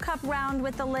 2-cup round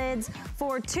with the lids,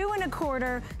 4 2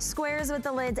 1/4 squares with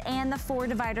the lids, and the 4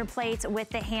 divider plates with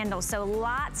the handle. So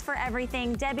lots for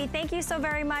everything. Debbie, thank you so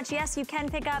very much. Yes, you can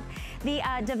pick up the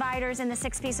dividers in the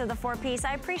 6-piece or the 4-piece.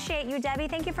 I appreciate you, Debbie.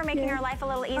 Thank you for making our life a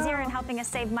little easier and helping us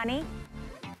save money.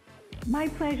 My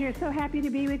pleasure. So happy to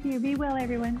be with you. Be well,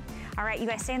 everyone. All right, you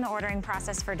guys, stay in the ordering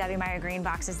process for Debbie Meyer green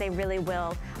boxes. They really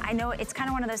will. I know it's kind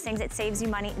of one of those things that saves you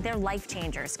money. They're life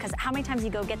changers, because how many times you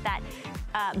go get that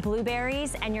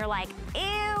blueberries and you're like,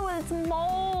 ew, it's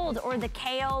mold, or the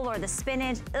kale or the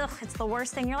spinach, ugh, it's the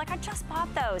worst thing. You're like, I just bought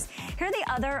those. Here are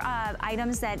the other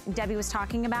items that Debbie was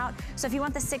talking about. So if you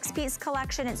want the 6-piece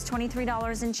collection, it's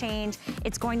 $23 and change.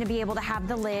 It's going to be able to have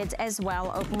the lids as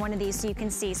well. Open one of these so you can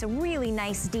see. So really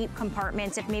nice deep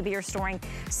compartments if maybe you're storing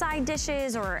side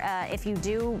dishes, or if you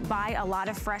do buy a lot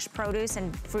of fresh produce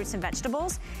and fruits and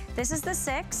vegetables. This is the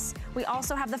 6. We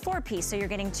also have the 4-piece, so you're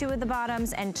getting 2 of the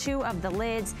bottoms and 2 of the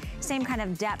lids. Same kind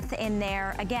of depth in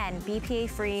there. Again,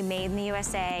 BPA-free, made in the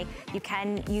USA. You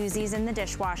can use these in the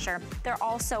dishwasher. They're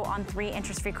also on 3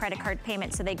 interest-free credit card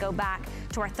payments, so they go back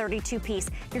to our 32-piece.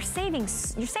 You're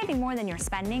saving more than you're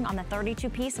spending on the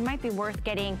 32-piece. It might be worth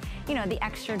getting, you know, the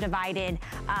extra divided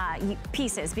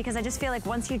pieces, because I just feel like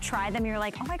once you try them, you're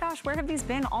like, oh my gosh, where have these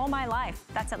been all my life?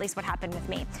 That's at least what happened with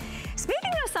me.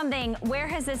 Speaking of something, where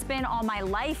has this been all my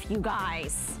life, you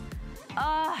guys?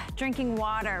 drinking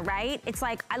water, right? It's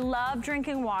like, I love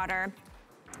drinking water,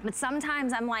 but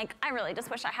sometimes I'm like, I really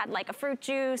just wish I had like a fruit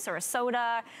juice or a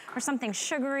soda or something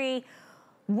sugary.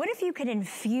 What if you could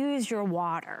infuse your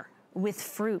water with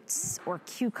fruits or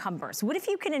cucumbers? What if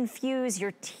you could infuse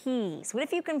your teas? What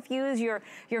if you can infuse your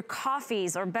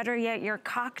coffees, or better yet, your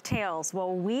cocktails?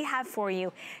 Well, we have for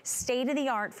you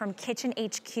state-of-the-art from Kitchen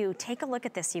HQ. Take a look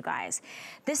at this, you guys.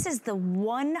 This is the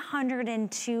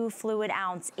 102 fluid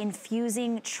ounce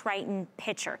infusing Triton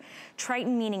pitcher.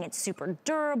 Triton meaning it's super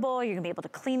durable, you're gonna be able to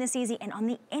clean this easy, and on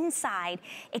the inside,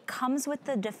 it comes with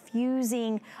the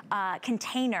diffusing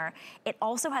container. It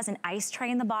also has an ice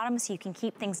tray in the bottom so you can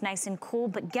keep things nice and cool,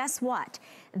 but guess what?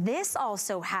 This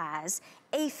also has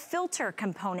a filter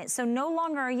component. So no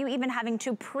longer are you even having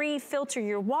to pre-filter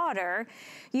your water.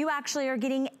 You actually are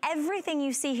getting everything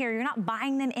you see here. You're not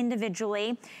buying them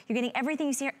individually. You're getting everything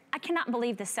you see here. I cannot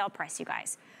believe the sale price, you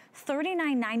guys.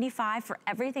 $39.95 for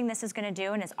everything this is gonna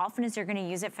do, and as often as you're gonna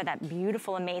use it for that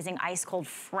beautiful, amazing, ice cold,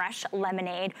 fresh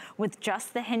lemonade with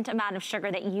just the hint amount of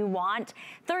sugar that you want.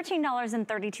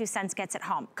 $13.32 gets it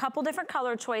home. Couple different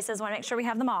color choices, wanna make sure we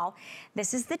have them all.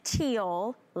 This is the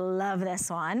teal, love this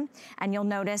one. And you'll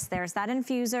notice there's that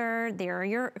infuser, there are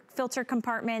your filter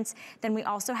compartments, then we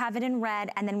also have it in red,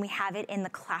 and then we have it in the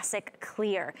classic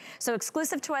clear. So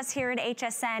exclusive to us here at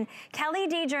HSN, Kelly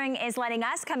Diedring is letting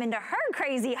us come into her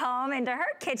crazy home, into her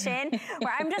kitchen,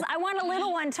 where I want a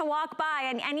little one to walk by,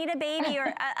 and I need a baby,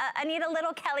 or I need a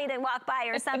little Kelly to walk by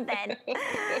or something.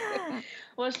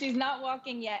 Well, she's not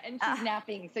walking yet, and she's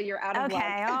napping, so you're out of luck.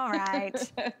 Okay, all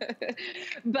right.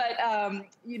 But,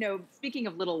 you know, speaking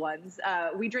of little ones,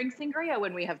 we drink sangria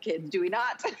when we have kids, do we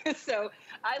not? So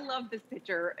I love this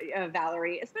picture,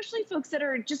 Valerie, especially folks that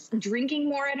are just drinking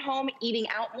more at home, eating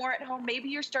out more at home. Maybe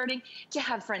you're starting to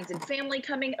have friends and family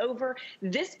coming over.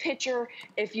 This picture,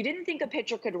 if you didn't think a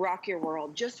picture could rock your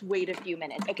world, just wait a few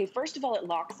minutes. Okay, first of all, it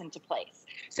locks into place.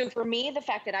 So for me, the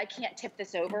fact that I can't tip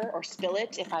this over or spill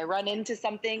it if I run into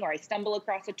something or I stumble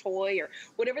across a toy or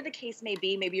whatever the case may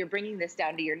be, maybe you're bringing this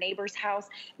down to your neighbor's house,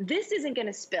 this isn't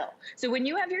gonna spill. So when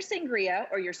you have your sangria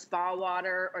or your spa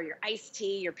water or your iced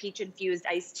tea, your peach-infused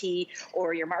iced tea,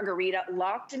 or your margarita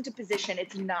locked into position,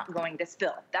 it's not going to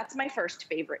spill. That's my first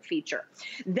favorite feature.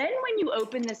 Then when you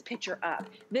open this pitcher up,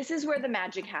 this is where the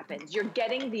magic happens. You're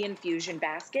getting the infusion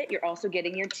basket. You're also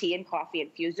getting your tea and coffee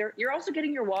infuser. You're also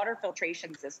getting your water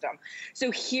filtration system.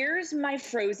 So here's my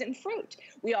frozen fruit.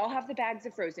 We all have the bags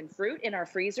of frozen fruit in our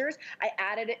freezers. I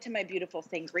added it to my beautiful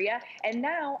sangria, and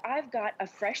now I've got a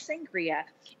fresh sangria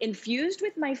infused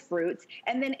with my fruits,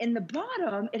 and then in the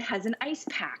bottom, it has an ice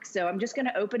pack. So I'm just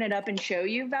gonna open it up and show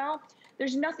you, Val.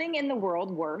 There's nothing in the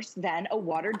world worse than a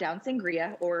watered down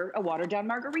sangria or a watered down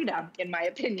margarita, in my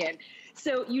opinion.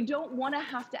 So you don't want to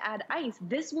have to add ice.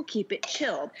 This will keep it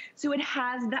chilled. So it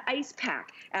has the ice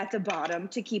pack at the bottom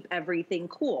to keep everything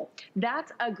cool.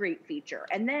 That's a great feature.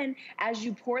 And then as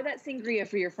you pour that sangria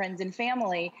for your friends and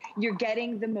family, you're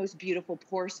getting the most beautiful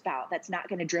pour spout that's not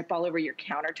going to drip all over your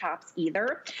countertops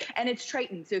either. And it's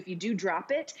Triton. So if you do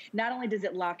drop it, not only does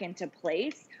it lock into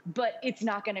place, but it's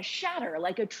not going to shatter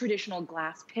like a traditional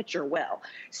glass pitcher will.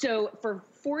 So for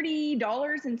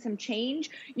 $40 and some change,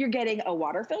 you're getting a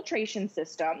water filtration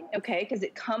system, okay, because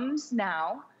it comes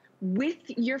now with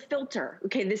your filter.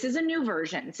 Okay, this is a new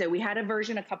version. So we had a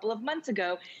version a couple of months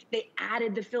ago. They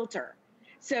added the filter.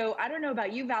 So I don't know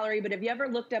about you, Valerie, but have you ever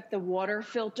looked up the water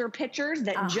filter pitchers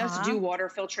that just do water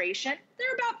filtration?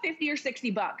 They're about 50 or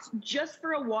 60 bucks just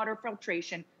for a water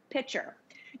filtration pitcher.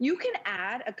 You can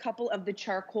add a couple of the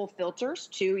charcoal filters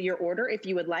to your order if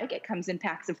you would like. It comes in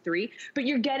packs of 3, but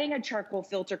you're getting a charcoal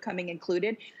filter coming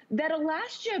included. That'll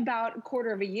last you about a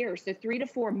quarter of a year, so 3 to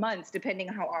 4 months, depending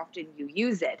on how often you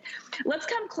use it. Let's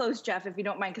come close, Jeff, if you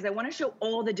don't mind, because I want to show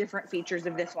all the different features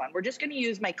of this one. We're just going to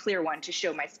use my clear one to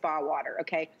show my spa water,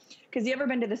 okay? Because you ever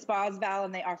been to the spas, Val,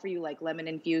 and they offer you like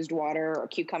lemon-infused water or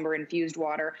cucumber-infused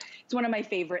water? It's one of my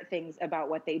favorite things about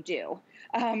what they do.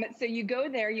 So you go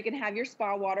there, you can have your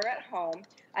spa water at home.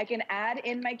 I can add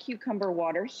in my cucumber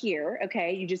water here,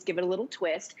 okay? You just give it a little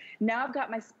twist. Now I've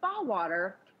got my spa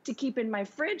water to keep in my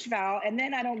fridge, Val, and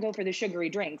then I don't go for the sugary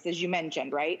drinks, as you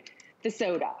mentioned, right? The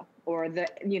soda or the,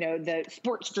 the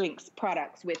sports drinks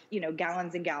products with,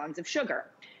 gallons and gallons of sugar.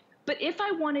 But if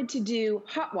I wanted to do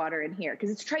hot water in here,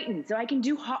 because it's Triton, so I can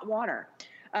do hot water.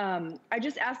 I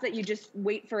just ask that you just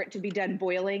wait for it to be done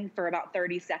boiling for about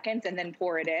 30 seconds and then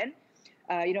pour it in.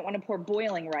 You don't want to pour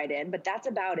boiling right in, but that's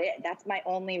about it. That's my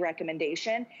only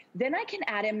recommendation. Then I can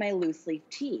add in my loose leaf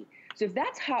tea. So if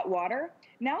that's hot water,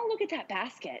 now look at that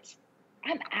basket.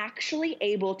 I'm actually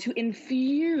able to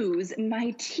infuse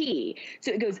my tea.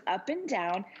 So it goes up and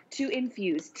down to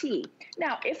infuse tea.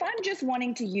 Now, if I'm just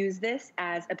wanting to use this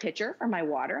as a pitcher for my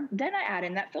water, then I add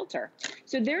in that filter.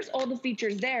 So there's all the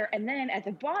features there. And then at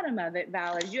the bottom of it,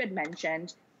 Val, as you had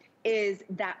mentioned, is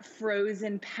that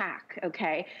frozen pack,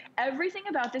 okay? Everything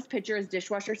about this pitcher is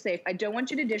dishwasher safe. I don't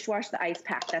want you to dishwash the ice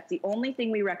pack. That's the only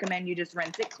thing we recommend. You just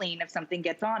rinse it clean if something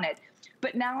gets on it.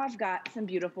 But now I've got some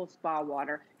beautiful spa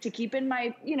water to keep in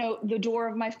my, the door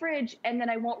of my fridge, and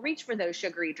then I won't reach for those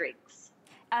sugary drinks.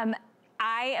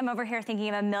 I am over here thinking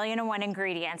of 1,000,001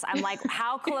 ingredients. I'm like,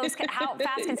 how fast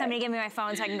can somebody give me my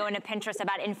phone so I can go into Pinterest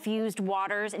about infused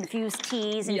waters, infused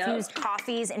teas, infused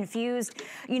coffees, infused,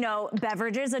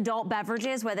 beverages, adult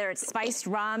beverages, whether it's spiced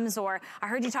rums, or I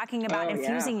heard you talking about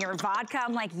infusing your vodka.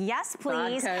 I'm like, yes,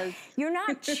 please. Vodkas. You're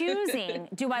not choosing,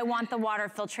 do I want the water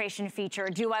filtration feature?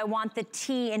 Do I want the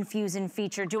tea infusion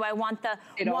feature? Do I want the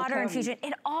water infusion?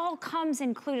 It all comes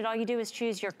included. All you do is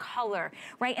choose your color,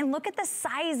 right? And look at the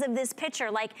size of this pitcher.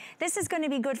 Like, this is going to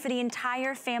be good for the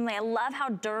entire family. I love how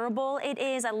durable it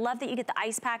is. I love that you get the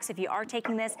ice packs if you are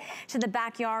taking this to the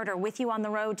backyard or with you on the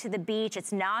road to the beach.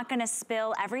 It's not going to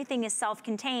spill. Everything is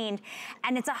self-contained,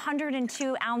 and it's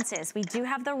 102 ounces. We do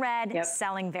have the red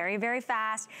selling very, very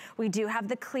fast. We do have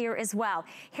the clear as well.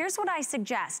 Here's what I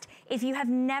suggest. If you have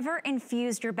never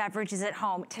infused your beverages at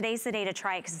home, today's the day to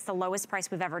try it because it's the lowest price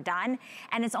we've ever done,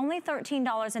 and it's only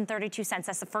 $13.32.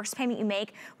 That's the first payment you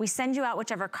make. We send you out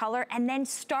whichever color, and then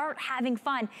start having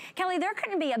fun. Kelly, there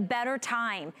couldn't be a better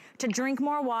time to drink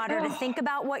more water, to think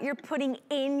about what you're putting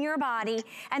in your body.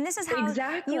 And this is how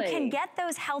you can get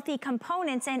those healthy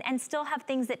components and still have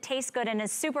things that taste good and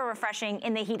is super refreshing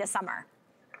in the heat of summer.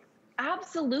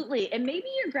 Absolutely. And maybe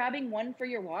you're grabbing one for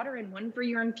your water and one for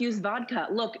your infused vodka.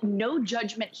 Look, no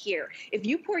judgment here. If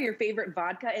you pour your favorite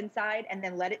vodka inside and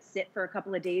then let it sit for a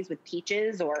couple of days with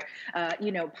peaches or,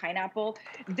 pineapple,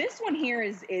 this one here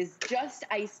is just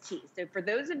iced tea. So for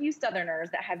those of you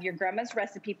Southerners that have your grandma's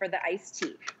recipe for the iced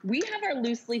tea, we have our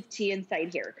loose leaf tea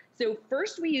inside here. So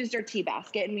first we used our tea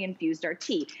basket and we infused our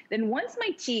tea. Then once my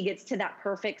tea gets to that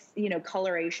perfect,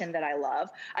 coloration that I love,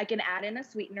 I can add in a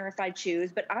sweetener if I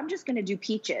choose, but I'm just going to do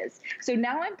peaches. So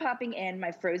now I'm popping in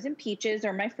my frozen peaches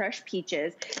or my fresh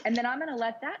peaches, and then I'm going to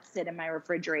let that sit in my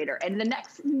refrigerator. And the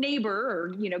next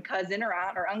neighbor or, cousin or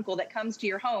aunt or uncle that comes to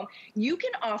your home, you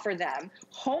can offer them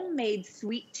homemade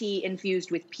sweet tea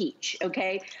infused with peach.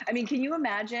 Okay. I mean, can you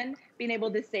imagine being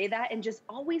able to say that and just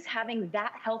always having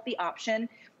that healthy option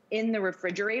in the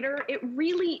refrigerator? It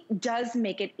really does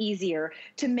make it easier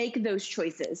to make those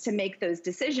choices, to make those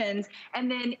decisions. And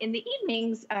then in the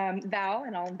evenings, Val,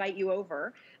 and I'll invite you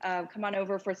over, come on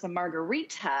over for some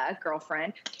margarita,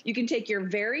 girlfriend. You can take your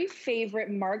very favorite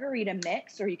margarita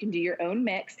mix, or you can do your own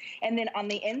mix. And then on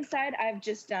the inside, I've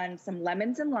just done some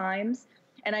lemons and limes.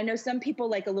 And I know some people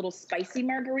like a little spicy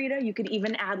margarita. You could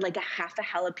even add like a half a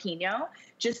jalapeno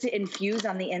just to infuse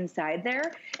on the inside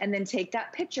there, and then take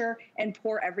that pitcher and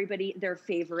pour everybody their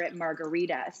favorite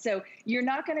margarita. So you're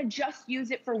not going to just use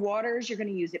it for waters. You're going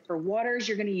to use it for waters.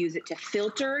 You're going to use it to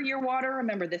filter your water.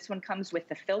 Remember, this one comes with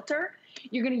the filter.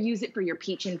 You're going to use it for your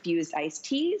peach infused iced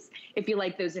teas if you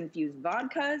like those infused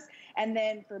vodkas. And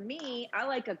then for me, I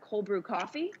like a cold brew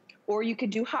coffee. Or you could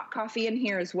do hot coffee in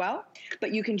here as well,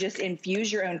 but you can just infuse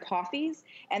your own coffees.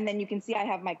 And then you can see I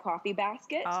have my coffee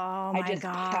basket. Oh my I just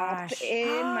gosh. pop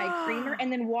in my creamer, and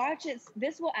then watch it.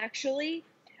 This will actually,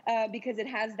 because it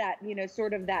has that,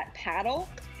 sort of that paddle,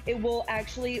 it will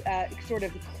actually sort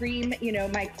of cream,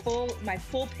 my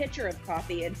full pitcher of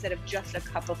coffee instead of just a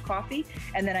cup of coffee.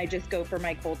 And then I just go for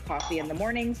my cold coffee in the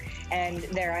mornings, and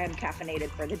there I am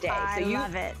caffeinated for the day. I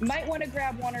love it. Might want to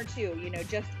grab one or two,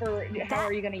 just for how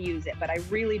are you going to use it. But I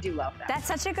really do love that. That's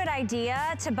such a good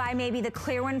idea to buy maybe the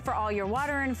clear one for all your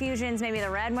water infusions, maybe the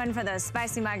red one for those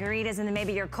spicy margaritas, and then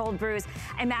maybe your cold brews.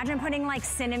 Imagine putting like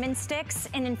cinnamon sticks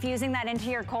and infusing that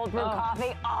into your cold brew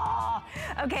coffee. Oh,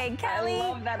 okay, Kelly. I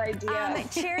love that idea.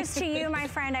 Cheers to you, my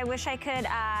friend. I wish I could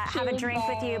have a drink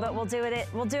with you, but we'll do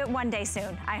it one day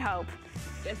soon, I hope.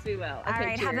 Yes, we will. Okay, all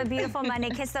right, cheers. have a beautiful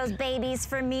Monday. Kiss those babies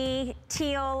for me.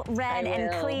 Teal, red,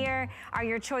 and clear are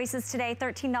your choices today,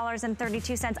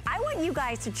 $13.32. I want you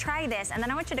guys to try this, and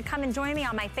then I want you to come and join me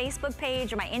on my Facebook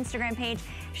page or my Instagram page.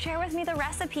 Share with me the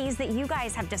recipes that you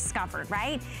guys have discovered,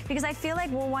 right? Because I feel like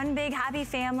we're one big happy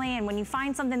family, and when you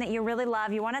find something that you really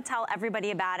love, you want to tell everybody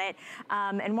about it.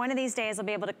 And one of these days, I'll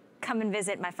be able to come and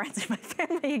visit my friends and my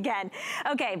family again.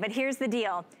 Okay, but here's the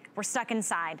deal. We're stuck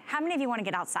inside. How many of you want to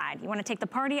get outside? You want to take the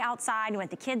party outside, you want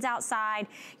the kids outside,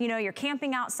 you're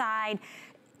camping outside.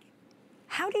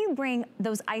 How do you bring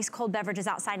those ice cold beverages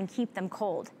outside and keep them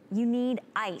cold? You need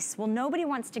ice. Well, nobody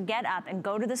wants to get up and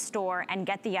go to the store and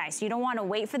get the ice. You don't want to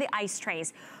wait for the ice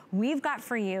trays. We've got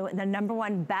for you the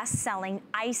 #1 best-selling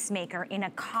ice maker in a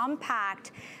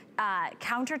compact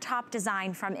countertop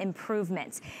design from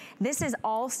Improvements. This is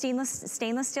all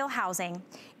stainless steel housing.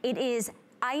 It is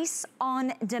ice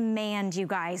on demand, you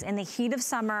guys, in the heat of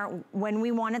summer when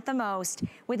we want it the most,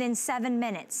 within 7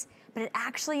 minutes. But it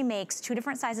actually makes 2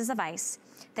 different sizes of ice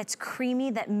that's creamy,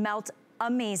 that melt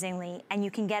amazingly, and you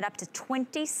can get up to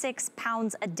 26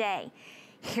 pounds a day.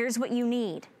 Here's what you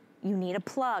need. You need a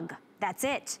plug. That's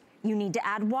it. You need to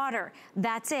add water.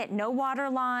 That's it. No water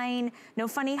line, no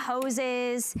funny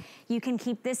hoses. You can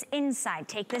keep this inside,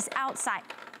 take this outside.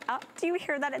 Oh, do you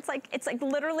hear that? It's like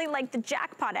literally like the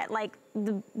jackpot at like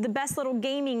the best little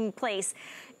gaming place.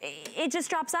 It just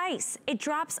drops ice. It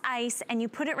drops ice and you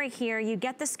put it right here. You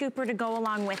get the scooper to go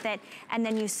along with it, and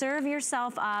then you serve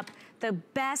yourself up the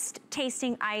best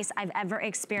tasting ice I've ever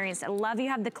experienced. I love you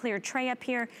have the clear tray up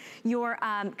here. Your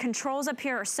controls up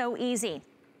here are so easy.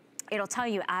 It'll tell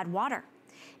you add water.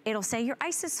 It'll say your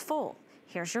ice is full.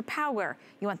 Here's your power.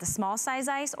 You want the small size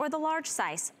ice or the large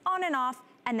size, on and off.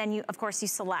 And then you, of course, you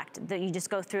select that. You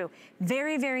just go through.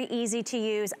 Very, very easy to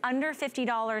use, under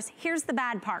 $50. Here's the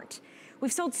bad part.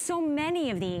 We've sold so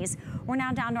many of these, we're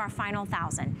now down to our final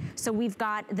 1,000. So we've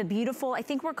got the beautiful, I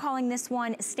think we're calling this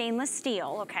one stainless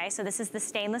steel, okay? So this is the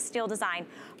stainless steel design,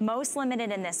 most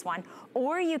limited in this one.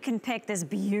 Or you can pick this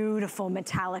beautiful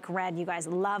metallic red, you guys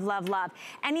love, love, love.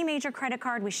 Any major credit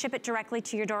card, we ship it directly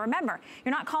to your door. Remember,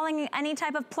 you're not calling any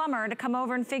type of plumber to come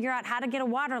over and figure out how to get a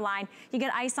water line. You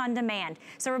get ice on demand.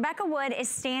 So Rebecca Wood is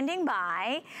standing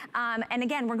by. And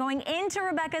again, we're going into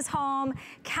Rebecca's home,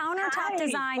 countertop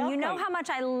design. Welcome. You know how much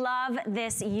I love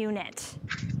this unit.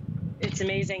 It's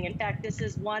amazing. In fact, this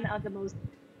is one of the most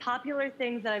popular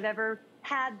things that I've ever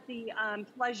had the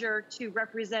pleasure to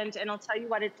represent. And I'll tell you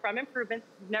what, it's from Improvements.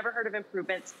 You've never heard of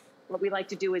Improvements. What we like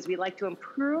to do is we like to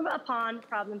improve upon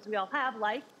problems we all have,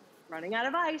 like running out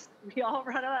of ice. We all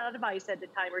run out of ice at a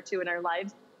time or two in our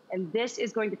lives. And this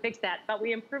is going to fix that. But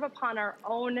we improve upon our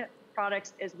own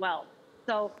products as well.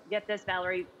 So get this,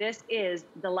 Valerie, this is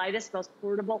the lightest, most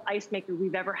portable ice maker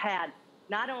we've ever had.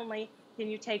 Not only can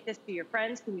you take this to your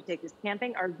friends, can you take this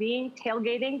camping, RVing,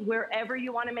 tailgating, wherever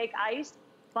you want to make ice,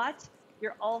 but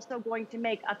you're also going to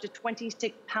make up to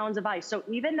 26 pounds of ice. So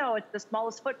even though it's the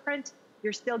smallest footprint,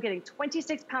 you're still getting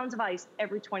 26 pounds of ice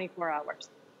every 24 hours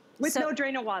with no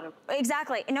drain of water.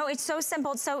 Exactly. No, it's so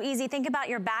simple, it's so easy. Think about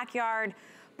your backyard,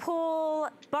 pool,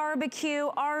 barbecue,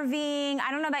 RVing.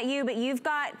 I don't know about you, but you've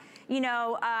got, you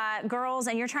know, girls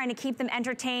and you're trying to keep them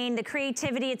entertained, the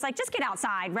creativity, it's like, just get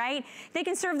outside, right? They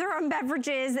can serve their own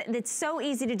beverages. It's so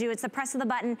easy to do. It's the press of the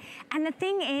button. And the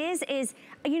thing is,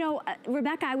 you know,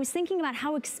 Rebecca, I was thinking about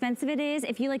how expensive it is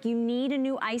if you need a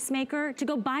new ice maker. To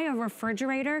go buy a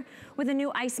refrigerator with a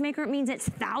new ice maker, it means it's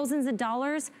thousands of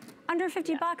dollars, under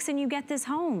 50 bucks, and you get this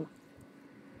home.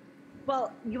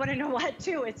 Well, you want to know what,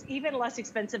 too? It's even less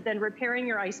expensive than repairing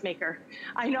your ice maker.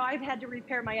 I know I've had to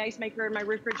repair my ice maker and my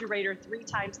refrigerator 3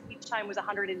 times. Each time was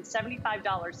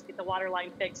 $175 to get the water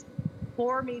line fixed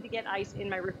for me to get ice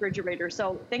in my refrigerator.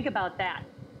 So think about that.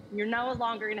 You're no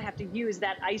longer going to have to use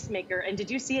that ice maker. And did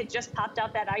you see it just popped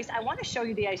out that ice? I want to show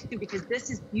you the ice, too, because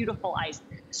this is beautiful ice.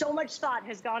 So much thought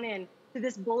has gone in to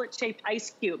this bullet-shaped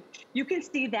ice cube. You can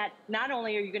see that not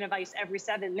only are you going to have ice every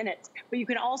 7 minutes, but you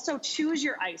can also choose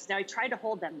your ice. Now, I try to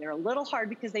hold them. They're a little hard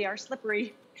because they are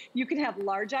slippery. You can have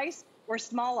large ice or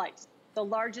small ice. The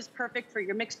large is perfect for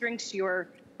your mixed drinks, your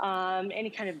any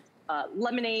kind of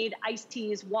lemonade, iced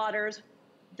teas, waters.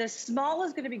 The small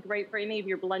is going to be great for any of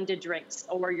your blended drinks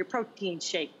or your protein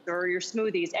shakes or your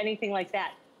smoothies, anything like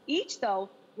that. Each, though,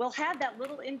 will have that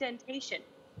little indentation.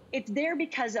 It's there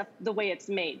because of the way it's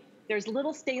made. There's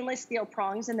little stainless steel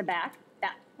prongs in the back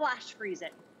that flash freeze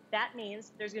it. That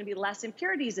means there's going to be less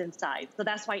impurities inside. So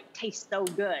that's why it tastes so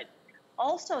good.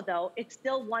 Also, though, it's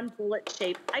still one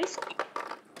bullet-shaped ice cream.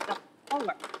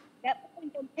 That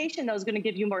indentation, though, is going to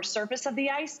give you more surface of the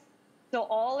ice. So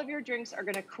all of your drinks are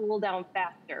going to cool down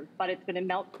faster, but it's going to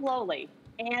melt slowly.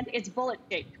 And it's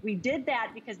bullet-shaped. We did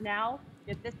that because now,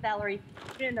 get this, Valerie,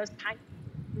 put it in those tiny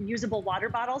reusable water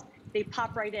bottles. They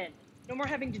pop right in. No more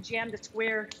having to jam the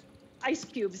square ice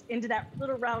cubes into that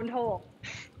little round hole.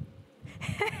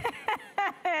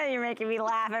 You're making me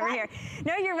laugh over here.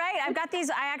 No, you're right. I've got these.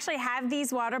 I actually have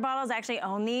these water bottles. I actually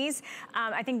own these.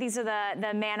 I think these are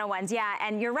the Mana ones. Yeah,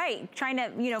 and you're right. Trying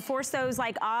to, you know, force those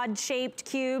like odd shaped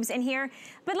cubes in here.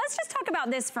 But let's just talk about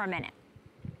this for a minute.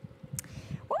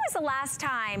 What was the last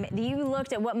time that you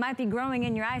looked at what might be growing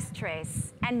in your ice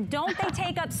trays? And don't they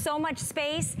take up so much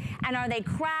space? And are they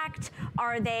cracked?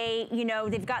 Are they, you know,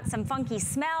 they've got some funky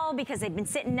smell because they've been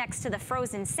sitting next to the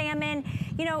frozen salmon?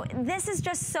 You know, this is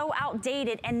just so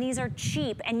outdated, and these are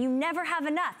cheap, and you never have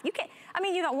enough. You can, I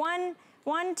mean, you got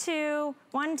one, two,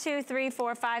 3,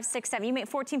 4, 5, 6, 7. You make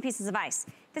 14 pieces of ice.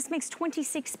 This makes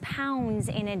 26 pounds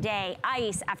in a day,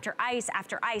 ice after ice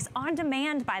after ice, on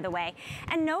demand, by the way.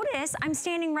 And notice I'm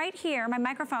standing right here, my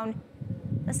microphone.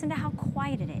 Listen to how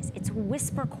quiet it is. It's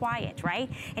whisper quiet, right?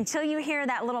 Until you hear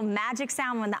that little magic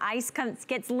sound when the ice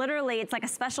gets literally, it's like a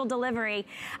special delivery.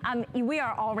 We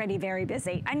are already very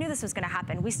busy. I knew this was gonna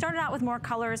happen. We started out with more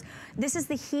colors. This is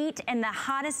the heat and the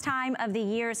hottest time of the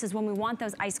year. This is when we want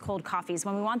those ice cold coffees,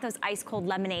 when we want those ice cold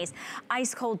lemonades,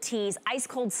 ice cold teas, ice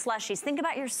cold slushies. Think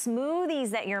about your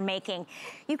smoothies that you're making.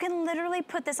 You can literally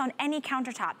put this on any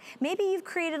countertop. Maybe you've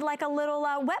created like a little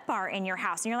wet bar in your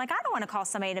house and you're like, I don't wanna call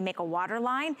somebody to make a water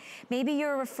line. Maybe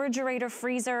your refrigerator,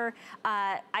 freezer,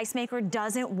 ice maker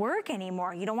doesn't work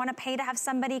anymore. You don't want to pay to have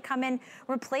somebody come and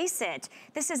replace it.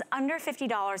 This is under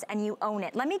 $50 and you own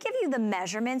it. Let me give you the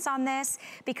measurements on this,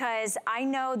 because I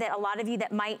know that a lot of you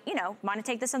that might, you know, want to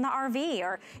take this in the RV,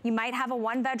 or you might have a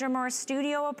 1-bedroom or a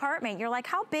studio apartment. You're like,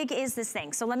 how big is this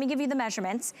thing? So let me give you the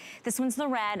measurements. This one's the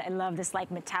red. I love this like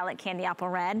metallic candy apple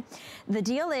red. The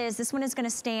deal is this one is going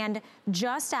to stand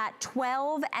just at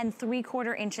 12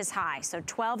 3/4 inches high. So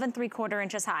 12 3/4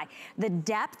 inches high. The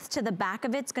depth to the back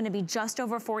of it's gonna be just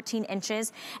over 14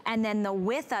 inches, and then the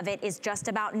width of it is just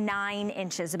about 9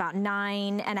 inches, about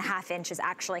 9.5 inches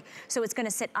actually. So it's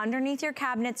gonna sit underneath your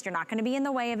cabinets. You're not gonna be in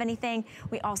the way of anything.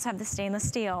 We also have the stainless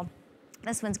steel.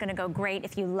 This one's gonna go great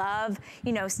if you love,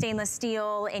 you know, stainless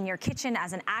steel in your kitchen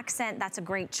as an accent. That's a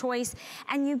great choice.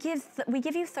 And we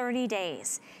give you 30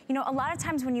 days. You know, a lot of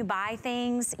times when you buy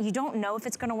things, you don't know if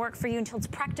it's gonna work for you until it's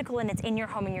practical and it's in your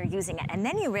home and you're using it. And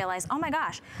then you realize, oh my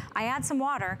gosh, I add some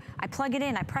water, I plug it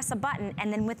in, I press a button,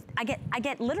 and then I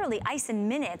get literally ice in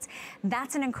minutes.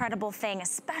 That's an incredible thing,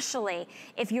 especially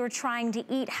if you're trying to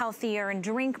eat healthier and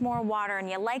drink more water and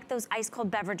you like those ice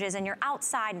cold beverages and you're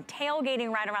outside and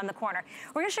tailgating right around the corner.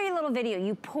 We're gonna show you a little video.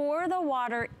 You pour the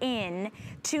water in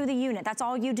to the unit. That's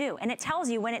all you do. And it tells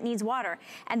you when it needs water.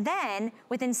 And then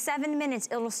within 7 minutes,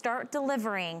 it'll start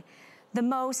delivering the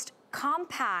most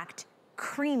compact,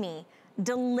 creamy,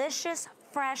 delicious,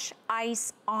 fresh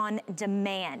ice on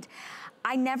demand.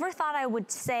 I never thought I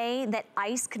would say that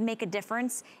ice could make a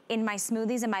difference in my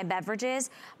smoothies and my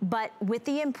beverages, but with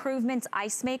the improvements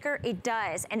Ice Maker, it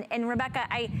does. And Rebecca,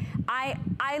 I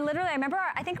literally, I remember,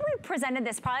 I think we presented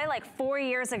this probably like 4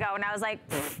 years ago, and I was like,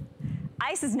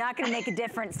 ice is not gonna make a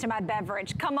difference to my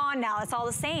beverage. Come on now, it's all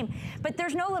the same. But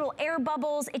there's no little air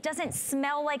bubbles. It doesn't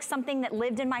smell like something that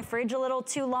lived in my fridge a little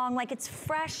too long. Like, it's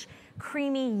fresh,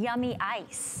 creamy, yummy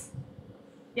ice.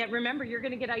 Yeah, remember, you're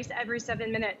gonna get ice every 7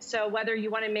 minutes. So whether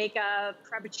you wanna make a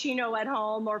Frappuccino at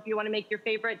home, or if you wanna make your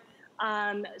favorite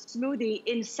smoothie,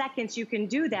 in seconds you can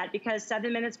do that, because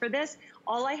 7 minutes for this,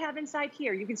 all I have inside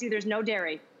here, you can see there's no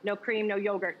dairy, no cream, no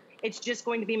yogurt. It's just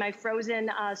going to be my frozen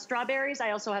strawberries.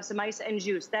 I also have some ice and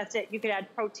juice. That's it. You could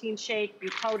add protein shake,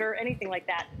 powder, anything like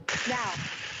that. Now,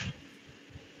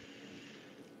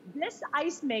 this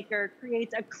ice maker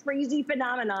creates a crazy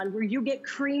phenomenon where you get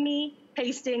creamy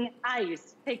tasting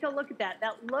ice. Take a look at that.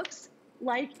 That looks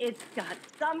like it's got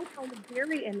some kind of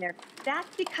dairy in there.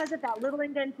 That's because of that little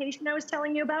indentation I was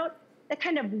telling you about. That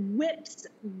kind of whips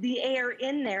the air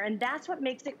in there, and that's what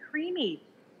makes it creamy.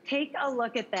 Take a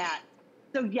look at that.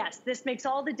 So yes, this makes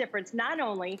all the difference, not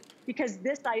only because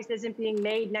this ice isn't being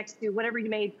made next to whatever you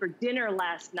made for dinner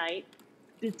last night.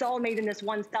 It's all made in this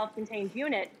one self-contained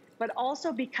unit, but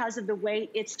also because of the way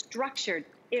it's structured.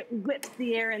 It whips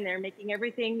the air in there, making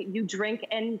everything you drink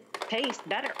and taste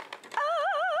better.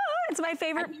 It's my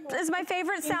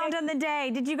favorite sound on the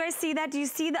day. Did you guys see that? Do you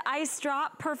see the ice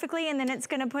drop perfectly? And then it's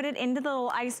gonna put it into the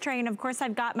little ice tray. And of course,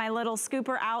 I've got my little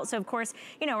scooper out. So of course,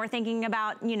 you know, we're thinking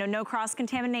about, you know, no cross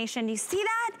contamination. Do you see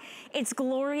that? It's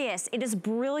glorious. It is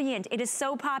brilliant. It is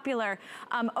so popular.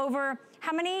 Over,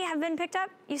 how many have been picked up?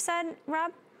 You said,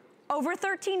 Rob? Over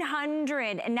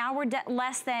 1,300, and now we're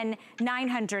less than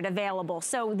 900 available.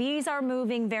 So these are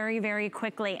moving very, very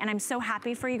quickly, and I'm so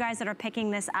happy for you guys that are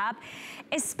picking this up,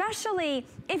 especially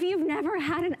if you've never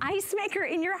had an ice maker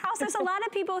in your house. There's a lot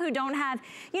of people who don't have,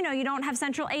 you know, you don't have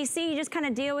central AC, you just kind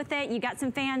of deal with it, you got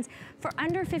some fans. For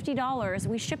under $50,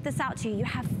 we ship this out to you. You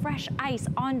have fresh ice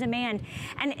on demand.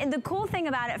 And the cool thing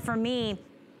about it for me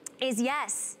is,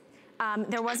 yes,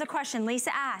 there was a question Lisa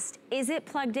asked, is it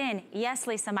plugged in? Yes,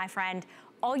 Lisa, my friend.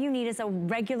 all you need is a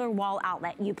regular wall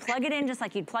outlet. You plug it in just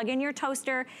like you'd plug in your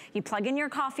toaster, you plug in your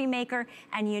coffee maker,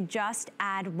 and you just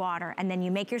add water. And then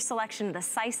you make your selection of the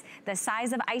size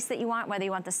of ice that you want, whether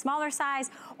you want the smaller size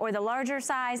or the larger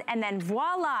size, and then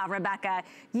voila, Rebecca,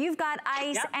 you've got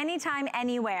ice anytime,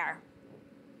 anywhere.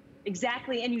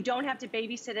 Exactly, and you don't have to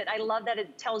babysit it. I love that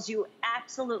it tells you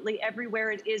absolutely everywhere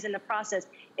it is in the process.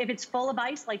 If it's full of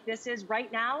ice like this is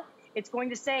right now, it's going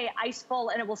to say ice full,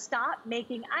 and it will stop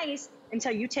making ice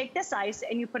until you take this ice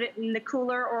and you put it in the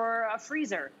cooler or a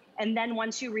freezer. And then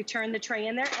once you return the tray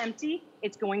in there empty,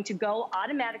 it's going to go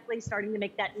automatically, starting to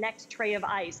make that next tray of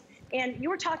ice. And you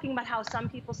were talking about how some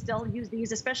people still use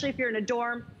these, especially if you're in a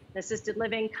dorm, an assisted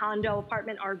living, condo,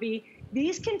 apartment, RV.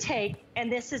 These can take,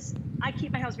 and this is, I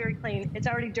keep my house very clean. It's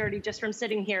already dirty just from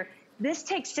sitting here. This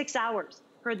takes 6 hours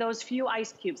for those few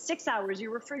ice cubes. 6 hours.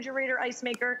 Your refrigerator ice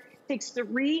maker takes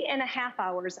 3.5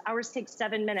 hours. Ours takes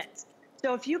 7 minutes.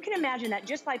 So if you can imagine that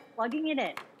just by plugging it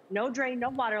in, no drain, no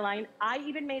water line. I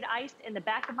even made ice in the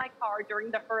back of my car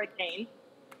during the hurricane.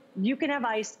 You can have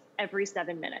ice every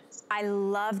 7 minutes. I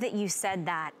love that you said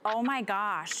that. Oh my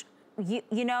gosh.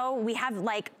 You know, we have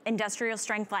like industrial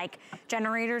strength like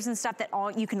generators and stuff that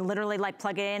all you can literally like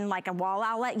plug it in like a wall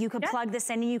outlet. You could plug this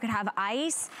in and you could have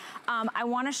ice. I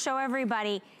want to show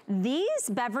everybody these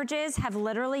beverages have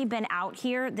literally been out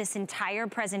here this entire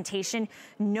presentation.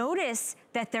 Notice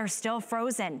that they're still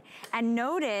frozen, and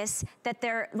notice that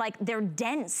they're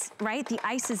dense, right? The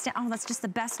ice is, oh, that's just the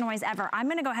best noise ever. I'm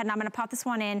gonna go ahead and I'm gonna pop this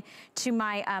one in to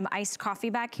my iced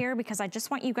coffee back here, because I just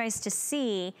want you guys to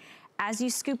see as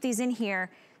you scoop these in here,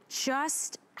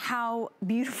 just how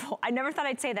beautiful. I never thought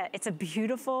I'd say that. It's a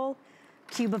beautiful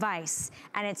cube of ice,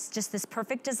 and it's just this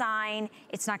perfect design.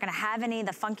 It's not gonna have any of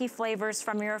the funky flavors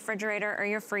from your refrigerator or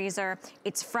your freezer.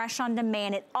 It's fresh on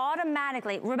demand. It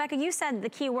automatically, Rebecca, you said the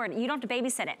key word, you don't have to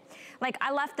babysit it. Like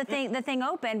I left the thing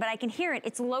open, but I can hear it.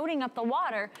 It's loading up the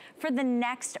water for the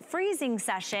next freezing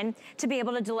session to be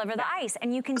able to deliver the ice.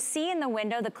 And you can see in the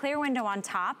window, the clear window on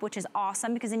top, which is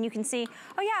awesome, because then you can see,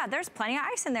 oh yeah, there's plenty of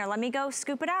ice in there. Let me go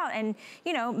scoop it out and,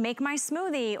 you know, make my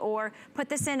smoothie, or put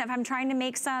this in if I'm trying to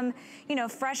make some, you know,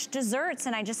 fresh desserts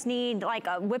and I just need like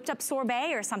a whipped up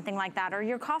sorbet or something like that, or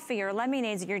your coffee or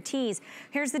lemonades or your teas.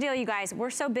 Here's the deal, you guys.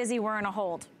 We're so busy, we're in a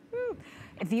hold.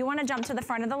 If you want to jump to the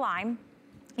front of the line,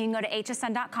 you can go to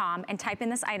hsn.com and type in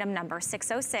this item number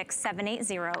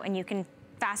 606780, and you can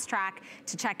fast track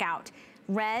to check out.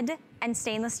 Red and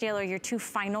stainless steel are your two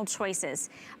final choices.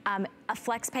 A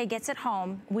FlexPay gets it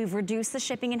home. We've reduced the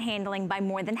shipping and handling by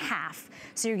more than half.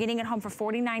 So you're getting it home for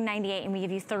 $49.98, and we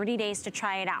give you 30 days to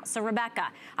try it out. So Rebecca,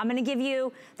 I'm gonna give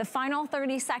you the final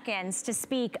 30 seconds to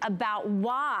speak about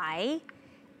why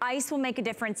ice will make a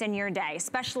difference in your day,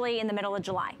 especially in the middle of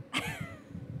July.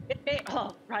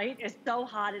 Oh, right, it's so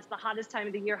hot. It's the hottest time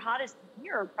of the year, hottest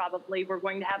year probably we're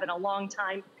going to have in a long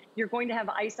time. You're going to have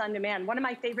ice on demand. One of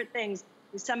my favorite things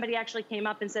is somebody actually came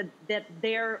up and said that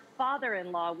their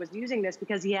father-in-law was using this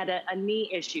because he had a knee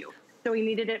issue. So he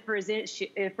needed it for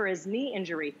his knee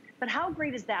injury. But how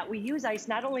great is that? We use ice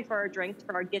not only for our drinks,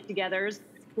 for our get-togethers,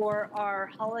 for our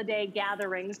holiday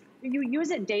gatherings. You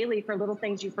use it daily for little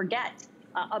things you forget,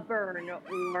 a burn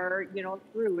or, you know, a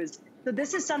bruise. So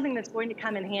this is something that's going to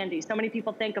come in handy. So many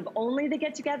people think of only the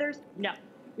get-togethers. No,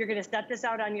 you're going to set this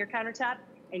out on your countertop,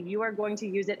 and you are going to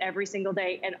use it every single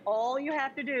day. And all you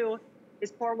have to do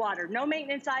is pour water. No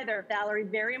maintenance either, Valerie.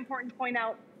 Very important to point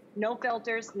out. No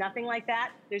filters, nothing like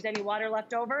that. If there's any water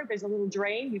left over, there's a little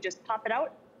drain. You just pop it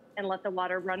out and let the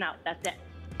water run out. That's it.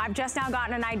 I've just now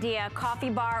gotten an idea. Coffee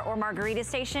bar or margarita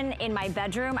station in my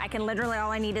bedroom. I can literally,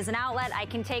 all I need is an outlet. I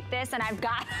can take this and I've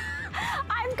got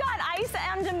ice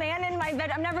on demand in my bed.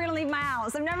 I'm never gonna leave my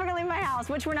house. I'm never gonna leave my house,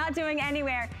 which we're not doing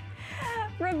anywhere.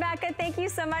 Rebecca, thank you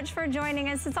so much for joining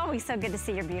us. It's always so good to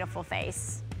see your beautiful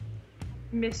face.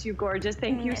 Miss you, gorgeous.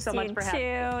 Thank you so much for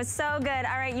having me. So good.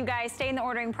 All right, you guys, stay in the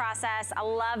ordering process. I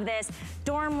love this.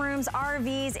 Dorm rooms,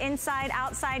 RVs, inside,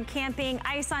 outside camping,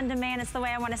 ice on demand. It's the way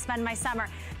I want to spend my summer.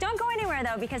 Don't go anywhere,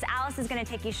 though, because Alice is going to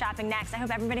take you shopping next. I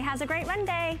hope everybody has a great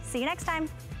Monday. See you next time.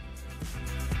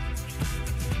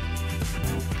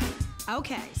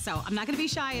 Okay, so I'm not going to be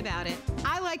shy about it.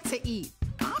 I like to eat.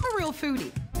 I'm a real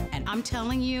foodie. And I'm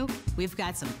telling you, we've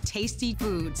got some tasty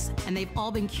foods, and they've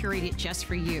all been curated just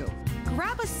for you.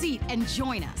 Grab a seat and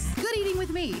join us. Good Eating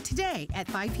with Me, today at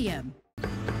 5 p.m.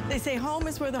 They say home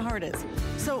is where the heart is.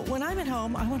 So when I'm at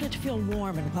home, I want it to feel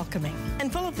warm and welcoming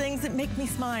and full of things that make me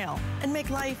smile and make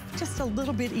life just a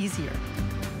little bit easier.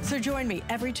 So join me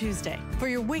every Tuesday for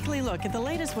your weekly look at the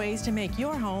latest ways to make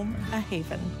your home a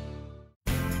haven.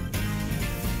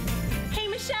 Hey,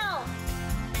 Michelle,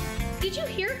 did you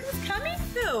hear who's coming?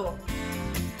 Who?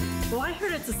 Well, I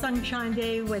heard it's a sunshine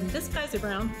day when this guy's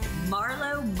around.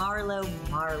 Marlo, Marlo,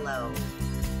 Marlo.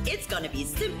 It's gonna be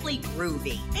simply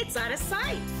groovy. It's out of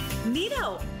sight.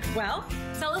 Neato. Well,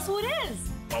 tell us who it is.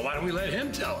 Well, why don't we let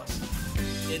him tell us?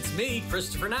 It's me,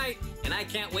 Christopher Knight, and I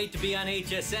can't wait to be on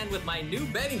HSN with my new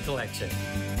bedding collection.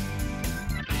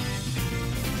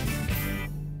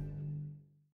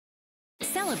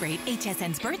 Celebrate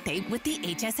HSN's birthday with the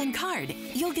HSN card.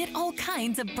 You'll get all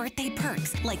kinds of birthday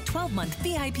perks, like 12-month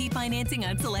VIP financing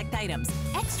on select items,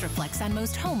 extra flex on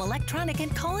most home electronic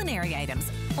and culinary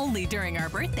items, only during our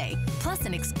birthday, plus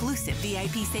an exclusive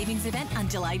VIP savings event on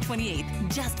July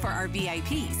 28th, just for our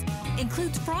VIPs.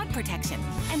 Includes fraud protection,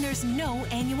 and there's no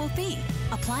annual fee.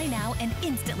 Apply now and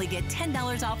instantly get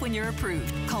 $10 off when you're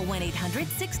approved. Call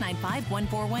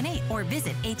 1-800-695-1418 or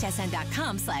visit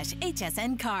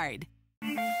hsn.com/HSN card.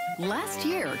 Last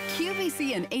year,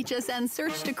 QVC and HSN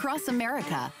searched across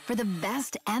America for the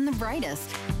best and the brightest.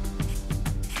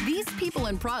 These people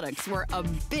and products were a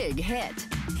big hit.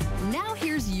 Now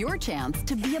here's your chance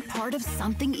to be a part of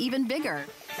something even bigger.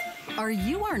 Are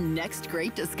you our next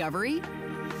great discovery?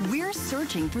 We're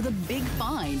searching for the big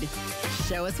find.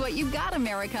 Show us what you got,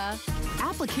 America.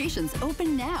 Applications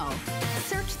open now.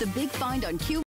 Search the big find on QVC.